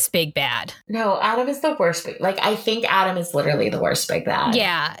greatest big bad. No, Adam is the worst. I think Adam is literally the worst big bad.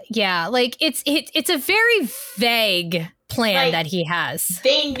 Yeah. Like, it's a very vague plan that he has.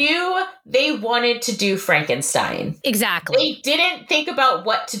 They knew they wanted to do Frankenstein. Exactly. They didn't think about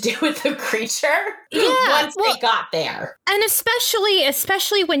what to do with the creature once they got there. And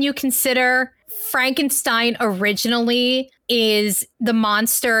especially when you consider Frankenstein originally the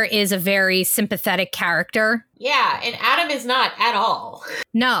monster is a very sympathetic character. Yeah, and Adam is not at all.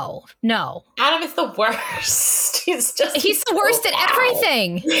 No. Adam is the worst. He's the worst at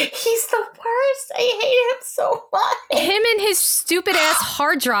everything. He's the worst. I hate him so much. Him and his stupid ass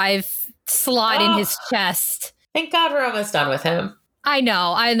hard drive slot in his chest. Thank God we're almost done with him. I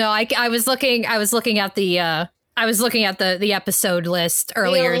know. I was looking at the episode list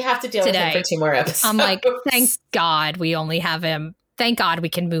earlier. We only have to deal with him for 2 more episodes. I'm like, thank God we only have him. Thank God we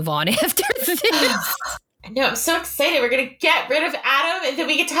can move on after this. No, I'm so excited. We're going to get rid of Adam and then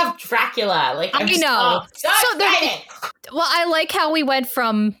we get to have Dracula. I know. So excited. Well, I like how we went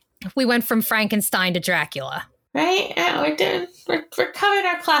from Frankenstein to Dracula. Right? Yeah, we're covering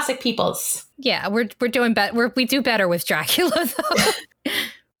our classic peoples. Yeah, we're doing better. We do better with Dracula though.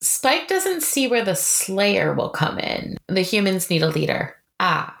 Spike doesn't see where the Slayer will come in. The humans need a leader.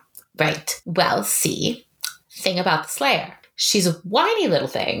 Ah, right. Well, see, thing about the Slayer. She's a whiny little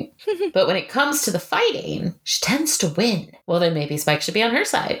thing, but when it comes to the fighting, she tends to win. Well, then maybe Spike should be on her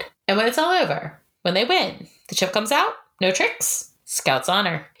side. And when it's all over, when they win, the chip comes out, no tricks, Scout's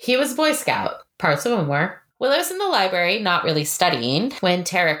honor. He was a Boy Scout. Parts of him were. Willow's in the library, not really studying, when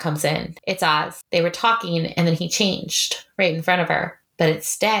Tara comes in. It's Oz. They were talking, and then he changed right in front of her. But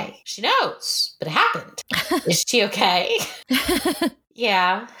it's Day. She knows, but it happened. Is she okay?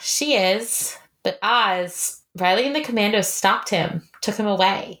 Yeah, she is. But Oz, Riley and the Commandos stopped him, took him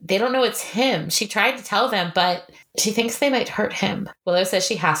away. They don't know it's him. She tried to tell them, but she thinks they might hurt him. Willow says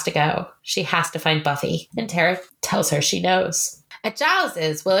she has to go. She has to find Buffy. And Tara tells her she knows. At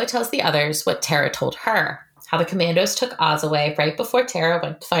Giles's, Willow tells the others what Tara told her. How the Commandos took Oz away right before Tara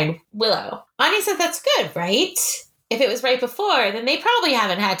went to find Willow. Anya said that's good, right? If it was right before, then they probably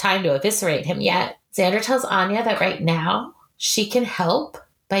haven't had time to eviscerate him yet. Xander tells Anya that right now, she can help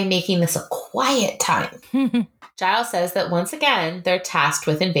by making this a quiet time. Giles says that once again, they're tasked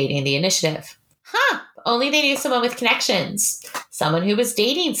with invading the initiative. Only they knew someone with connections. Someone who was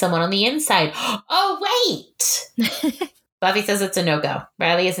dating someone on the inside. Oh, wait! Buffy says it's a no-go.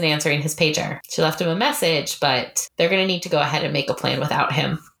 Riley isn't answering his pager. She left him a message, but they're going to need to go ahead and make a plan without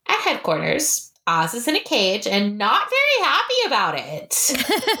him. At headquarters, Oz is in a cage and not very happy about it.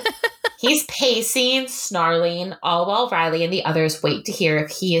 He's pacing, snarling, all while Riley and the others wait to hear if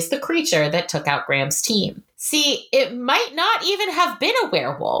he is the creature that took out Graham's team. See, it might not even have been a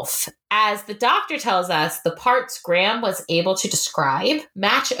werewolf. As the doctor tells us, the parts Graham was able to describe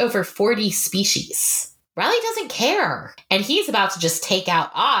match over 40 species. Riley doesn't care. And he's about to just take out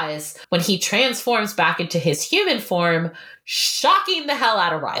Oz when he transforms back into his human form, shocking the hell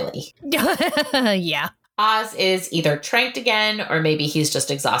out of Riley. Yeah. Oz is either tranked again, or maybe he's just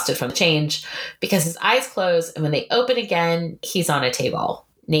exhausted from the change, because his eyes close, and when they open again, he's on a table,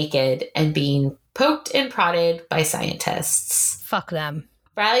 naked and being poked and prodded by scientists. Fuck them.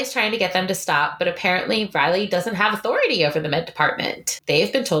 Riley's trying to get them to stop, but apparently Riley doesn't have authority over the med department.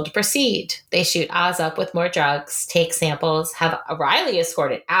 They've been told to proceed. They shoot Oz up with more drugs, take samples, have Riley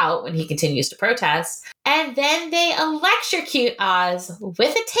escorted out when he continues to protest, and then they electrocute Oz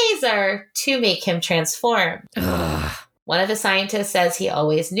with a taser to make him transform. One of the scientists says he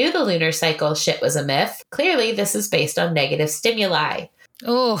always knew the lunar cycle shit was a myth. Clearly, this is based on negative stimuli.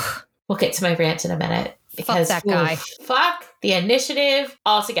 Oh, We'll get to my rant in a minute. Because fuck that guy. Fuck the initiative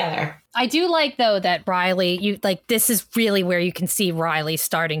altogether. I do like, though, that Riley, this is really where you can see Riley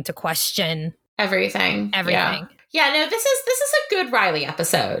starting to question everything. Yeah, no, this is a good Riley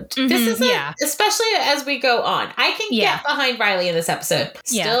episode. Mm-hmm, this is especially as we go on. I can get behind Riley in this episode.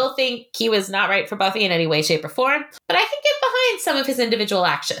 Still think he was not right for Buffy in any way, shape, or form, but I can get behind some of his individual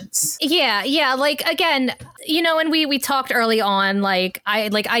actions. Yeah. Again, and we talked early on,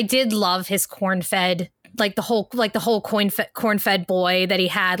 I did love his corn-fed, the whole corn-fed boy that he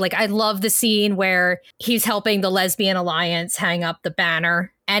had. I love the scene where he's helping the Lesbian Alliance hang up the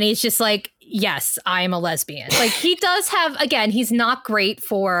banner, and he's just like, yes, I'm a lesbian. He does have, again, he's not great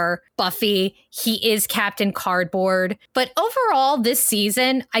for Buffy. He is Captain Cardboard. But overall, this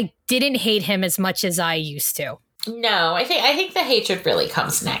season, I didn't hate him as much as I used to. No, I think the hatred really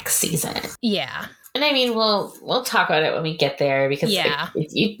comes next season. Yeah. And I mean, we'll talk about it when we get there, because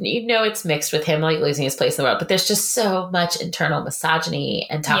it's mixed with him losing his place in the world. But there's just so much internal misogyny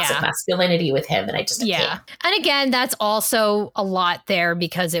and toxic masculinity with him, and I just can't. And again, that's also a lot there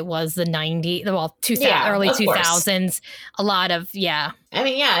because it was the early 2000s. Course. A lot of I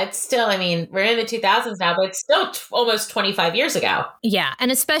mean, it's still. I mean, we're in the 2000s now, but it's still almost 25 years ago. Yeah,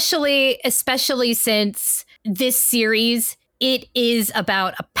 and especially since this series, it is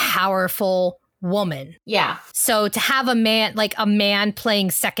about a powerful woman. Yeah. So to have a man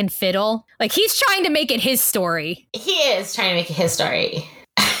playing second fiddle, he's trying to make it his story. He is trying to make it his story.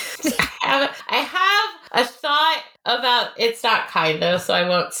 I have a thought about it's not kind of, so I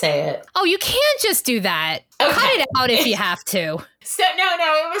won't say it. Oh, you can't just do that. Okay. Cut it out if you have to. So no,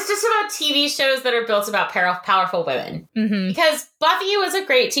 it was just about TV shows that are built about powerful women. Mm-hmm. Because Buffy was a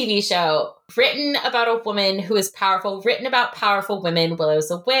great TV show, written about a woman who is powerful, written about powerful women.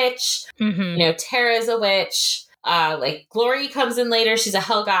 Willow's a witch. Mm-hmm. Tara's a witch. Glory comes in later. She's a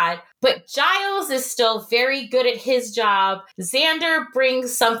hell god. But Giles is still very good at his job. Xander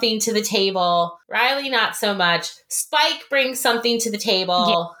brings something to the table. Riley, not so much. Spike brings something to the table.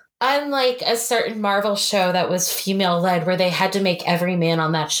 Yeah. Unlike a certain Marvel show that was female-led, where they had to make every man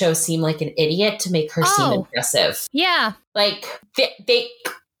on that show seem like an idiot to make her seem impressive. Yeah.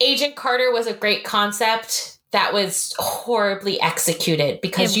 Agent Carter was a great concept that was horribly executed,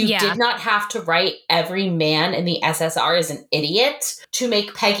 because you did not have to write every man in the SSR as an idiot to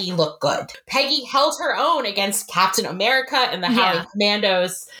make Peggy look good. Peggy held her own against Captain America and the Howling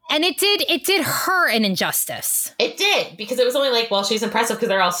Commandos. And it did her an injustice. It did, because it was only she's impressive because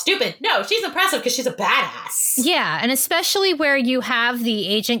they're all stupid. No, she's impressive because she's a badass. Yeah, and especially where you have the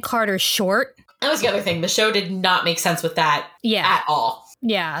Agent Carter short. That was the other thing. The show did not make sense with that at all.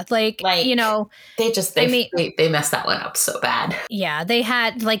 Yeah, they messed that one up so bad. Yeah, they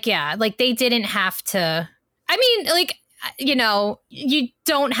had they didn't have to. I mean, you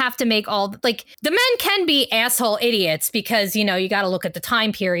don't have to make all the men can be asshole idiots, because you got to look at the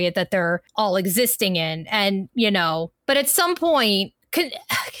time period that they're all existing in, and but at some point,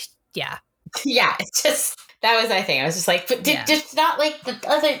 it's just. That was my thing. I was just just not the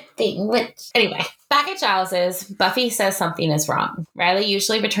other thing. Anyway, back at Giles's, Buffy says something is wrong. Riley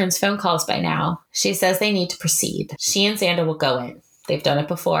usually returns phone calls by now. She says they need to proceed. She and Xander will go in. They've done it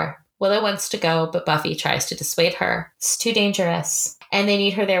before. Willow wants to go, but Buffy tries to dissuade her. It's too dangerous. And they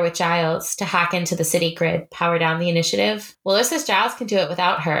need her there with Giles to hack into the city grid, power down the initiative. Willow says Giles can do it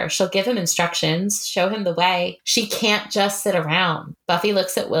without her. She'll give him instructions, show him the way. She can't just sit around. Buffy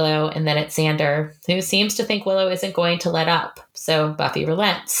looks at Willow and then at Xander, who seems to think Willow isn't going to let up. So Buffy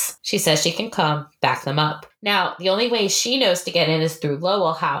relents. She says she can come, back them up. Now, the only way she knows to get in is through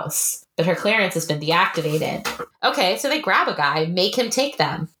Lowell House, but her clearance has been deactivated. Okay, so they grab a guy, make him take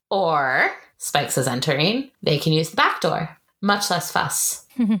them. Or, Spikes is entering, they can use the back door. much less fuss.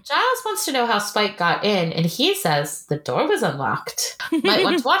 Giles wants to know how Spike got in, and he says the door was unlocked. Might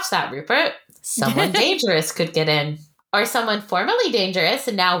want to watch that, Rupert. Someone dangerous could get in. Or someone formerly dangerous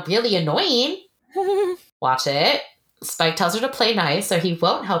and now really annoying. Watch it. Spike tells her to play nice or he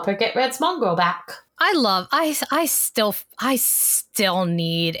won't help her get Red's mongrel back. I still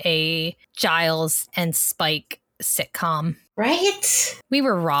need a Giles and Spike sitcom. Right? We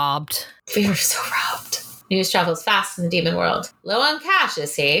were robbed. We were so robbed. News travels fast in the demon world. Low on cash,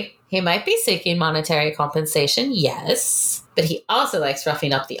 is he? He might be seeking monetary compensation, yes. But he also likes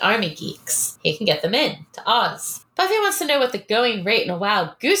roughing up the army geeks. He can get them in to Oz. Buffy wants to know what the going rate in a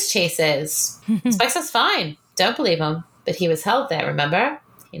wild goose chase is. Spike says fine. Don't believe him. But he was held there, remember?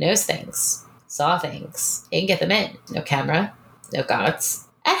 He knows things. Saw things. He can get them in. No camera. No guards.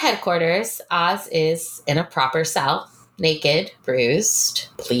 At headquarters, Oz is in a proper cell. Naked, bruised,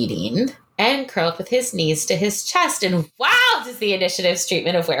 bleeding, and curled with his knees to his chest. And wow, does the Initiative's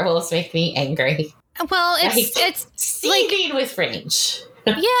treatment of werewolves make me angry. Well, it's seething like, with rage.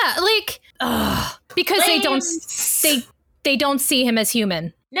 Yeah, like, because they don't see him as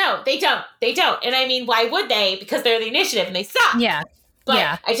human. No, they don't. They don't. And I mean, why would they? Because they're the Initiative and they suck. Yeah. But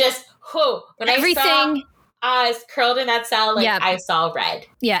yeah. I just, when I saw Oz curled in that cell, I saw red.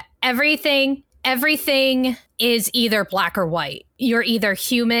 Yeah. Everything is either black or white. You're either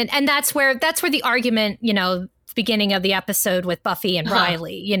human. And that's where the argument, beginning of the episode with Buffy and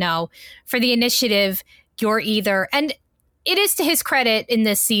Riley, for the Initiative, you're either, and it is to his credit in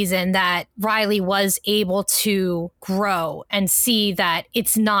this season that Riley was able to grow and see that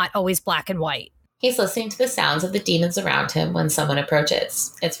it's not always black and white. He's listening to the sounds of the demons around him when someone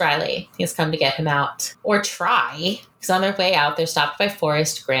approaches. It's Riley. He's come to get him out. Or try. Because on their way out, they're stopped by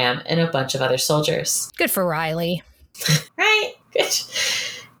Forrest, Graham, and a bunch of other soldiers. Good for Riley. Right?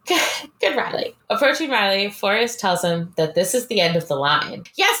 Good Riley. Approaching Riley, Forrest tells him that this is the end of the line.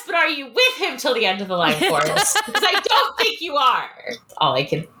 Yes, but are you with him till the end of the line, Forrest? Because I don't think you are. All I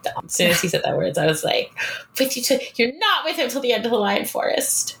could, as soon as he said that words, I was like, you're not with him till the end of the line,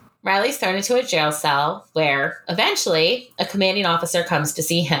 Forrest. Riley's thrown into a jail cell where, eventually, a commanding officer comes to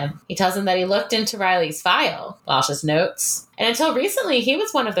see him. He tells him that he looked into Riley's file, Walsh's notes, and until recently, he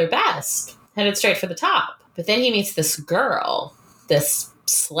was one of their best, headed straight for the top. But then he meets this girl, this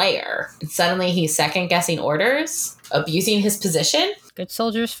Slayer, and suddenly he's second-guessing orders, abusing his position. Good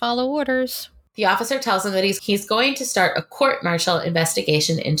soldiers follow orders. The officer tells him that he's going to start a court-martial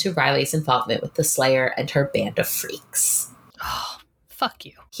investigation into Riley's involvement with the Slayer and her band of freaks. Oh. Fuck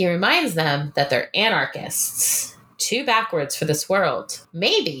you. He reminds them that they're anarchists, too backwards for this world.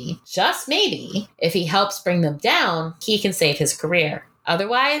 Maybe, just maybe, if he helps bring them down, he can save his career.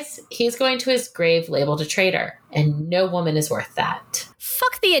 Otherwise, he's going to his grave labeled a traitor, and no woman is worth that.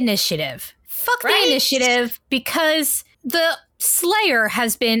 Fuck the Initiative. Fuck the Initiative, because the Slayer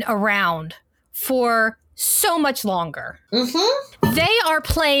has been around for so much longer. Mm-hmm. They are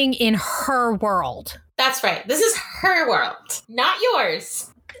playing in her world. That's right. This is her world, not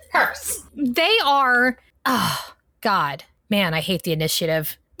yours. Hers. They are, oh, God. Man, I hate the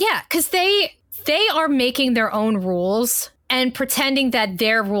Initiative. Yeah, because they are making their own rules and pretending that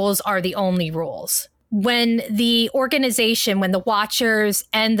their rules are the only rules. When the organization, when the Watchers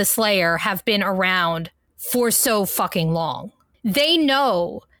and the Slayer have been around for so fucking long, they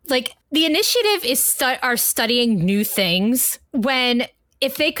know, like, the Initiative are studying new things when...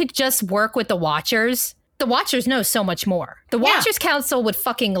 If they could just work with the Watchers know so much more. The Watchers Council would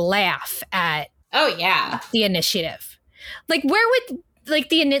fucking laugh at the Initiative. Like, where would,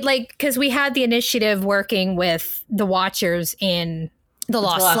 because we had the Initiative working with the Watchers in The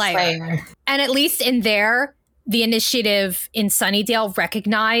Lost Slayer. And at least in there, the Initiative in Sunnydale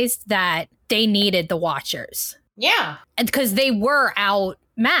recognized that they needed the Watchers. Yeah. And because they were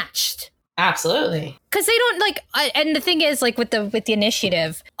outmatched. Absolutely. Because they don't and the thing is, like, with the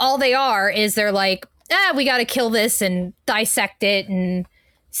Initiative, all they are is they're like, we got to kill this and dissect it and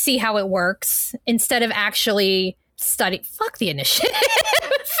see how it works instead of actually study. Fuck the Initiative.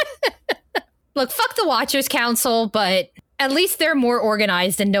 Look, fuck the Watchers Council, but at least they're more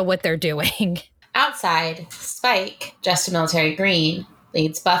organized and know what they're doing. Outside, Spike, dressed in military green,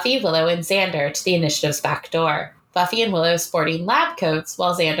 leads Buffy, Willow, and Xander to the Initiative's back door. Buffy and Willow sporting lab coats,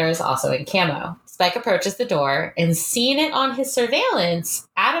 while Xander is also in camo. Spike approaches the door, and seeing it on his surveillance,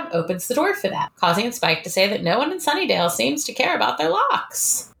 Adam opens the door for them, causing Spike to say that no one in Sunnydale seems to care about their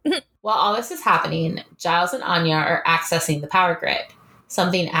locks. While all this is happening, Giles and Anya are accessing the power grid,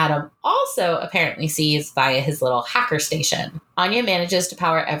 something Adam also apparently sees via his little hacker station. Anya manages to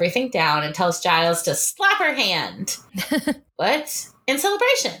power everything down and tells Giles to slap her hand. What? In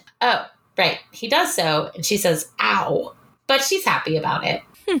celebration. Oh. Right, he does so, and she says, ow. but she's happy about it.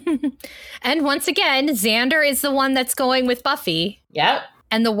 And once again, Xander is the one that's going with Buffy. Yep.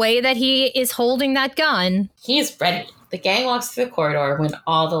 And the way that he is holding that gun. He's ready. The gang walks through the corridor when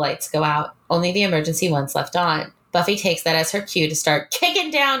all the lights go out. Only the emergency ones left on. Buffy takes that as her cue to start kicking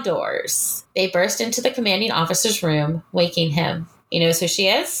down doors. They burst into the commanding officer's room, waking him. He knows who she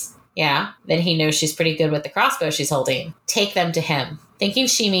is? Yeah. Then he knows she's pretty good with the crossbow she's holding. Take them to him. Thinking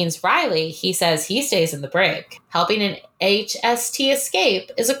she means Riley, he says he stays in the brig. Helping an HST escape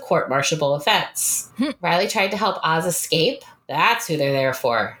is a court-martialable offense. Riley tried to help Oz escape. That's who they're there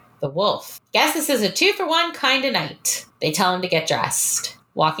for. The wolf. Guess this is a 2-for-1 kind of night. They tell him to get dressed.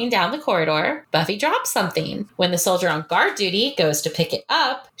 Walking down the corridor, Buffy drops something. When the soldier on guard duty goes to pick it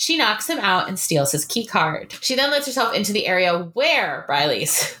up, she knocks him out and steals his key card. She then lets herself into the area where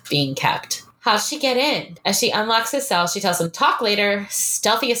Riley's being kept. How'd she get in? As she unlocks his cell, she tells him, talk later,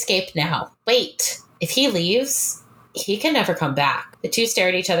 stealthy escape now. Wait, if he leaves, he can never come back. The two stare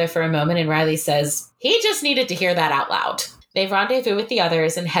at each other for a moment and Riley says, he just needed to hear that out loud. They rendezvous with the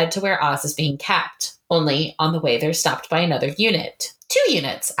others and head to where Oz is being kept. Only on the way they're stopped by another unit. 2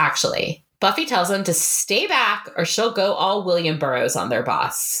 units, actually. Buffy tells them to stay back or she'll go all William Burroughs on their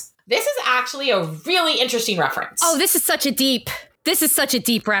boss. This is actually a really interesting reference. Oh, this is such a deep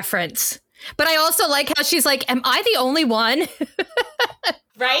reference. But I also like how she's like, am I the only one?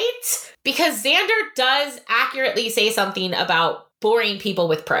 Right? Because Xander does accurately say something about boring people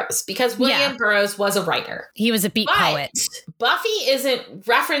with prose. Because William Burroughs was a writer. He was a beat poet. Buffy isn't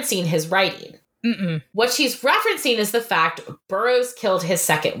referencing his writing. Mm-mm. What she's referencing is the fact Burroughs killed his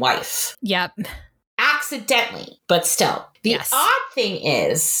second wife. Yep. Accidentally, but still. The odd thing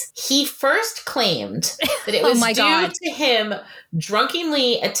is, he first claimed that it was due to him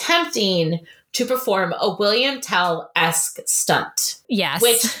drunkenly attempting to perform a William Tell-esque stunt. Yes.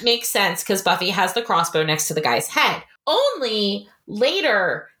 Which makes sense because Buffy has the crossbow next to the guy's head. Only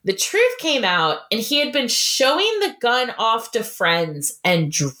later, the truth came out and he had been showing the gun off to friends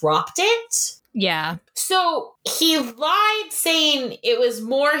and dropped it. Yeah. So he lied saying it was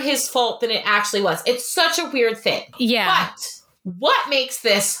more his fault than it actually was. It's such a weird thing. Yeah. But what makes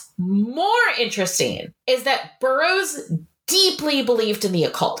this more interesting is that Burroughs deeply believed in the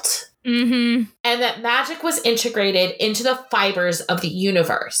occult. Mm-hmm. And that magic was integrated into the fibers of the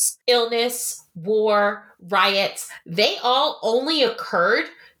universe. Illness, war, riots, they all only occurred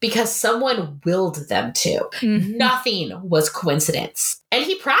because someone willed them to. Mm-hmm. Nothing was coincidence. And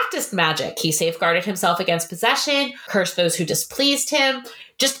he practiced magic. He safeguarded himself against possession, cursed those who displeased him.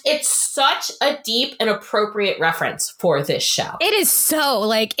 Just, it's such a deep and appropriate reference for this show. It is so,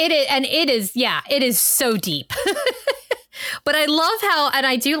 like, it is so deep. But I love how, and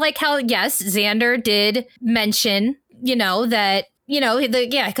I do like how, yes, Xander did mention, that,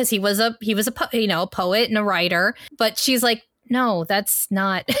 because he was a poet and a writer, but she's like, no, that's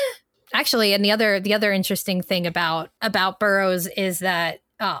not actually. And the other interesting thing about Burroughs is that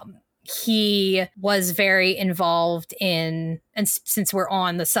he was very involved in, and since we're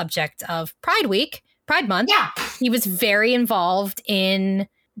on the subject of Pride Month, he was very involved in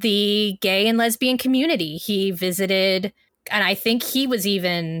the gay and lesbian community. He visited, and I think he was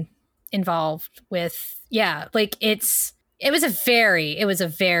even involved with, it was a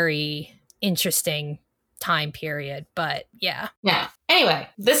very interesting time period, but yeah. Anyway,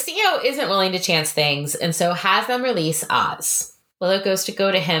 the CO isn't willing to chance things and so has them release Oz. Willow goes to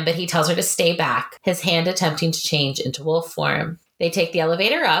go to him, but he tells her to stay back, his hand attempting to change into wolf form. They take the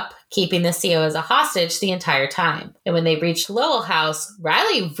elevator up, keeping the CO as a hostage the entire time. And when they reach Lowell House,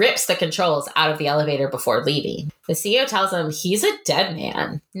 Riley rips the controls out of the elevator before leaving. The CO tells him he's a dead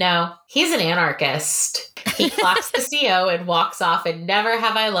man. No, he's an anarchist. He clocks the CO and walks off, and never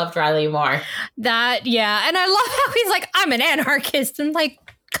have I loved Riley more. And I love how he's like, I'm an anarchist. And like,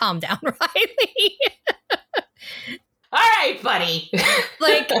 calm down, Riley. All right, buddy.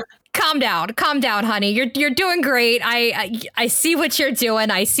 Like, calm down, honey. You're doing great. I see what you're doing.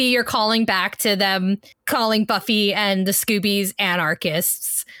 I see you're calling back to them, calling Buffy and the Scoobies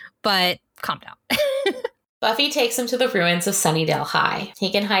anarchists, but calm down. Buffy takes him to the ruins of Sunnydale High.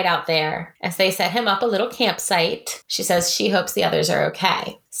 He can hide out there. As they set him up a little campsite, she says she hopes the others are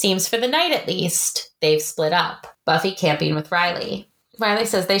okay. Seems for the night at least. They've split up. Buffy camping with Riley. Riley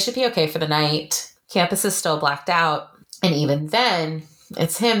says they should be okay for the night. Campus is still blacked out. And even then,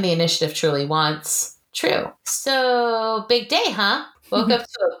 it's him the initiative truly wants. True. So, big day, huh? Woke up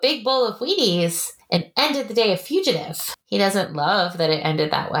to a big bowl of Wheaties and ended the day a fugitive. He doesn't love that it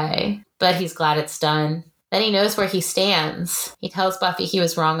ended that way, but he's glad it's done. Then he knows where he stands. He tells Buffy he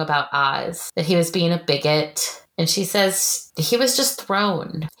was wrong about Oz, that he was being a bigot, and she says he was just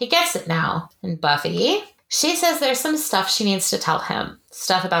thrown. He gets it now. And Buffy She says there's some stuff she needs to tell him.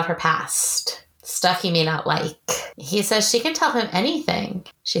 Stuff about her past. Stuff he may not like. He says she can tell him anything.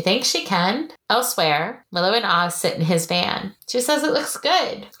 She thinks she can. Elsewhere, Willow and Oz sit in his van. She says it looks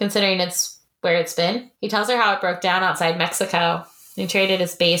good, considering it's where it's been. He tells her how it broke down outside Mexico. He traded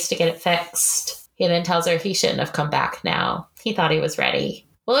his base to get it fixed. He then tells her he shouldn't have come back now. He thought he was ready.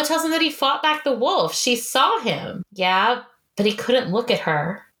 Willow tells him that he fought back the wolf. She saw him. Yeah, but he couldn't look at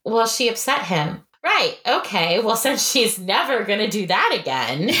her. Well, she upset him. Right, okay, well, since she's never gonna do that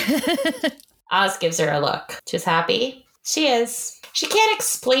again. Oz gives her a look. She's happy. She is. She can't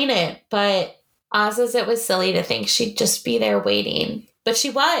explain it, but Oz says it was silly to think she'd just be there waiting. But she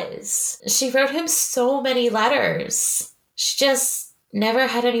was. She wrote him so many letters. She just never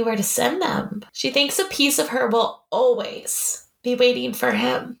had anywhere to send them. She thinks a piece of her will always be waiting for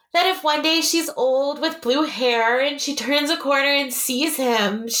him. That if one day she's old with blue hair and she turns a corner and sees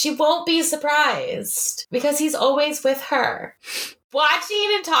him, she won't be surprised because he's always with her.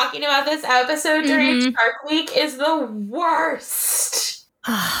 Watching and talking about this episode during Shark Week is the worst.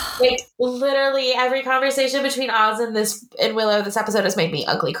 Like, literally every conversation between Oz and Willow this episode has made me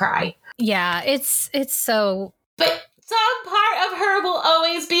ugly cry. Yeah, it's so... But some part of her will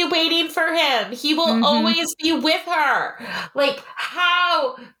always be waiting for him. He will always be with her. Like,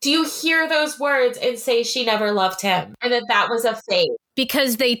 how do you hear those words and say she never loved him? And that was a fake?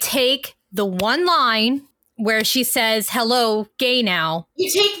 Because they take the one line where she says, hello, gay now. You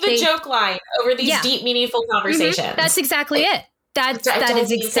take the joke line over these deep, meaningful conversations. That's exactly it. That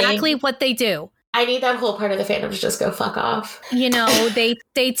is exactly what they do. I need that whole part of the fandom to just go fuck off. You know, they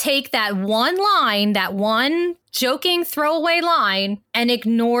take that one line, that one joking throwaway line, and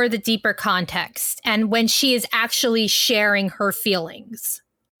ignore the deeper context. And when she is actually sharing her feelings.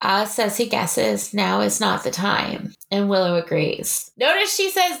 Oz says he guesses now is not the time. And Willow agrees. Notice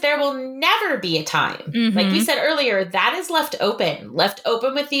she says there will never be a time. Like we said earlier, that is left open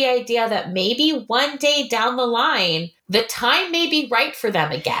with the idea that maybe one day down the line, the time may be right for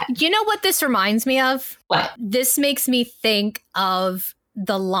them again. You know what this reminds me of? What? This makes me think of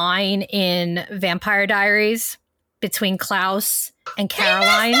the line in Vampire Diaries between Klaus and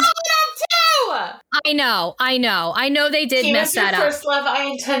Caroline. I know they did mess that up. First love, I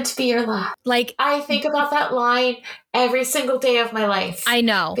intend to be your last. Like, I think about that line every single day of my life. I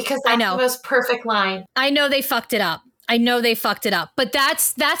know. Because that's the most perfect line. I know they fucked it up. But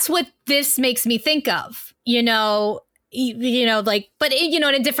that's what this makes me think of. You know, like, but in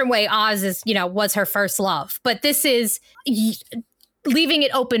a different way, Oz is, was her first love. But this is leaving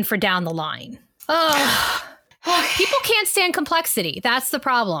it open for down the line. Oh, people can't stand complexity. That's the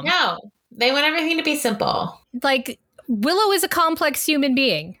problem. No. They want everything to be simple. Like, Willow is a complex human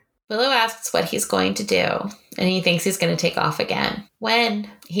being. Willow asks what he's going to do, and he thinks he's going to take off again. When?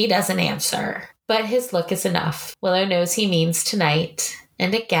 He doesn't answer. But his look is enough. Willow knows he means tonight.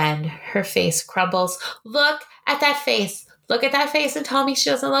 And again, her face crumbles. Look at that face. Look at that face and tell me she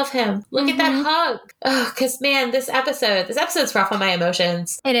doesn't love him. Look at that hug. Oh, because, man, this episode's rough on my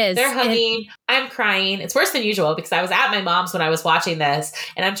emotions. It is. They're hugging. I'm crying. It's worse than usual because I was at my mom's when I was watching this,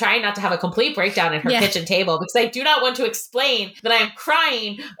 and I'm trying not to have a complete breakdown in her kitchen table because I do not want to explain that I am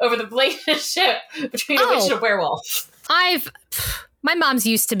crying over the relationship between a witch and a werewolf. My mom's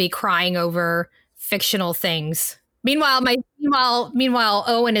used to me crying over fictional things. Meanwhile,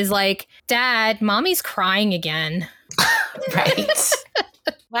 Owen is like, Dad, Mommy's crying again. Right.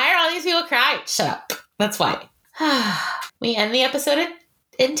 Why are all these people crying? Shut up. That's why. We end the episode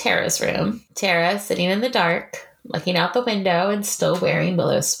in Tara's room. Tara sitting in the dark, looking out the window and still wearing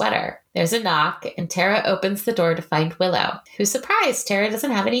Willow's sweater. There's a knock, and Tara opens the door to find Willow, who's surprised Tara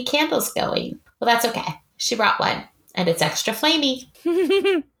doesn't have any candles going. Well, that's okay. She brought one, and it's extra flamey.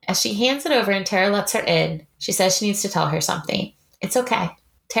 As she hands it over and Tara lets her in, she says she needs to tell her something. It's okay.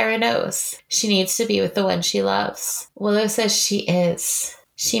 Tara knows. She needs to be with the one she loves. Willow says she is.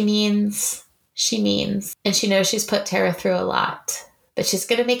 She means. And she knows she's put Tara through a lot. But she's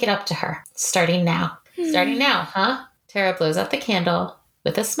going to make it up to her. Starting now. Starting now, huh? Tara blows out the candle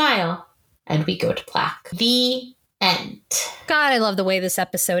with a smile, and we go to black. The end. God, I love the way this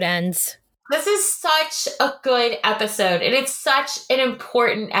episode ends. This is such a good episode, and it's such an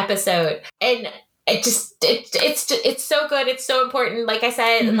important episode. And it's so good. It's so important. Like I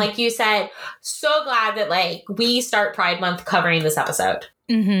said, and like you said, so glad that we start Pride Month covering this episode.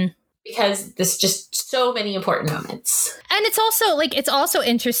 Because there's just so many important moments. And it's also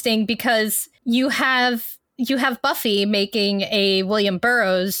interesting because you have Buffy making a William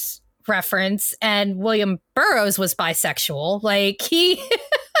Burroughs reference, and William Burroughs was bisexual.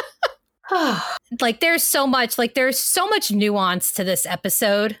 There's so much nuance to this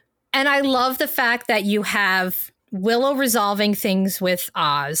episode. And I love the fact that you have Willow resolving things with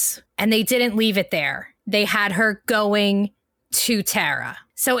Oz, and they didn't leave it there. They had her going to Tara.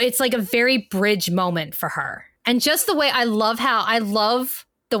 So it's like a very bridge moment for her. And just the way I love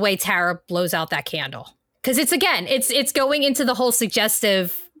the way Tara blows out that candle. Because it's going into the whole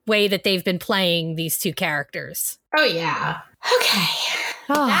suggestive way that they've been playing these two characters. Oh, yeah. Okay.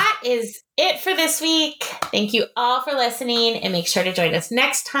 That is it for this week. Thank you all for listening, and make sure to join us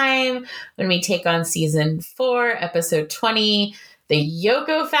next time when we take on season 4, episode 20, The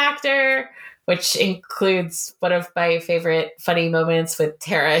Yoko Factor, which includes one of my favorite funny moments with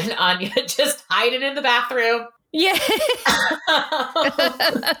Tara and Anya just hiding in the bathroom. Yeah.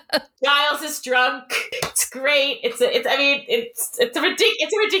 Giles is drunk. It's great. It's a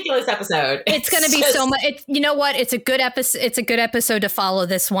ridiculous episode. It's going to be so much. You know what? It's a good episode. It's a good episode to follow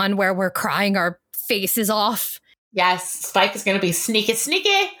this one where we're crying our faces off. Yes, Spike is going to be sneaky.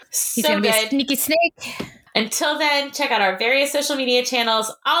 He's going to be a sneaky snake. Until then, check out our various social media channels,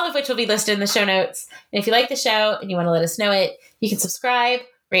 all of which will be listed in the show notes. And if you like the show and you want to let us know it, you can subscribe,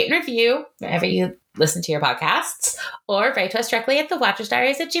 rate, and review wherever you listen to your podcasts, or write to us directly at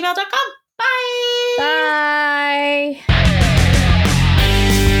thewatchersdiaries@gmail.com. Bye! Bye!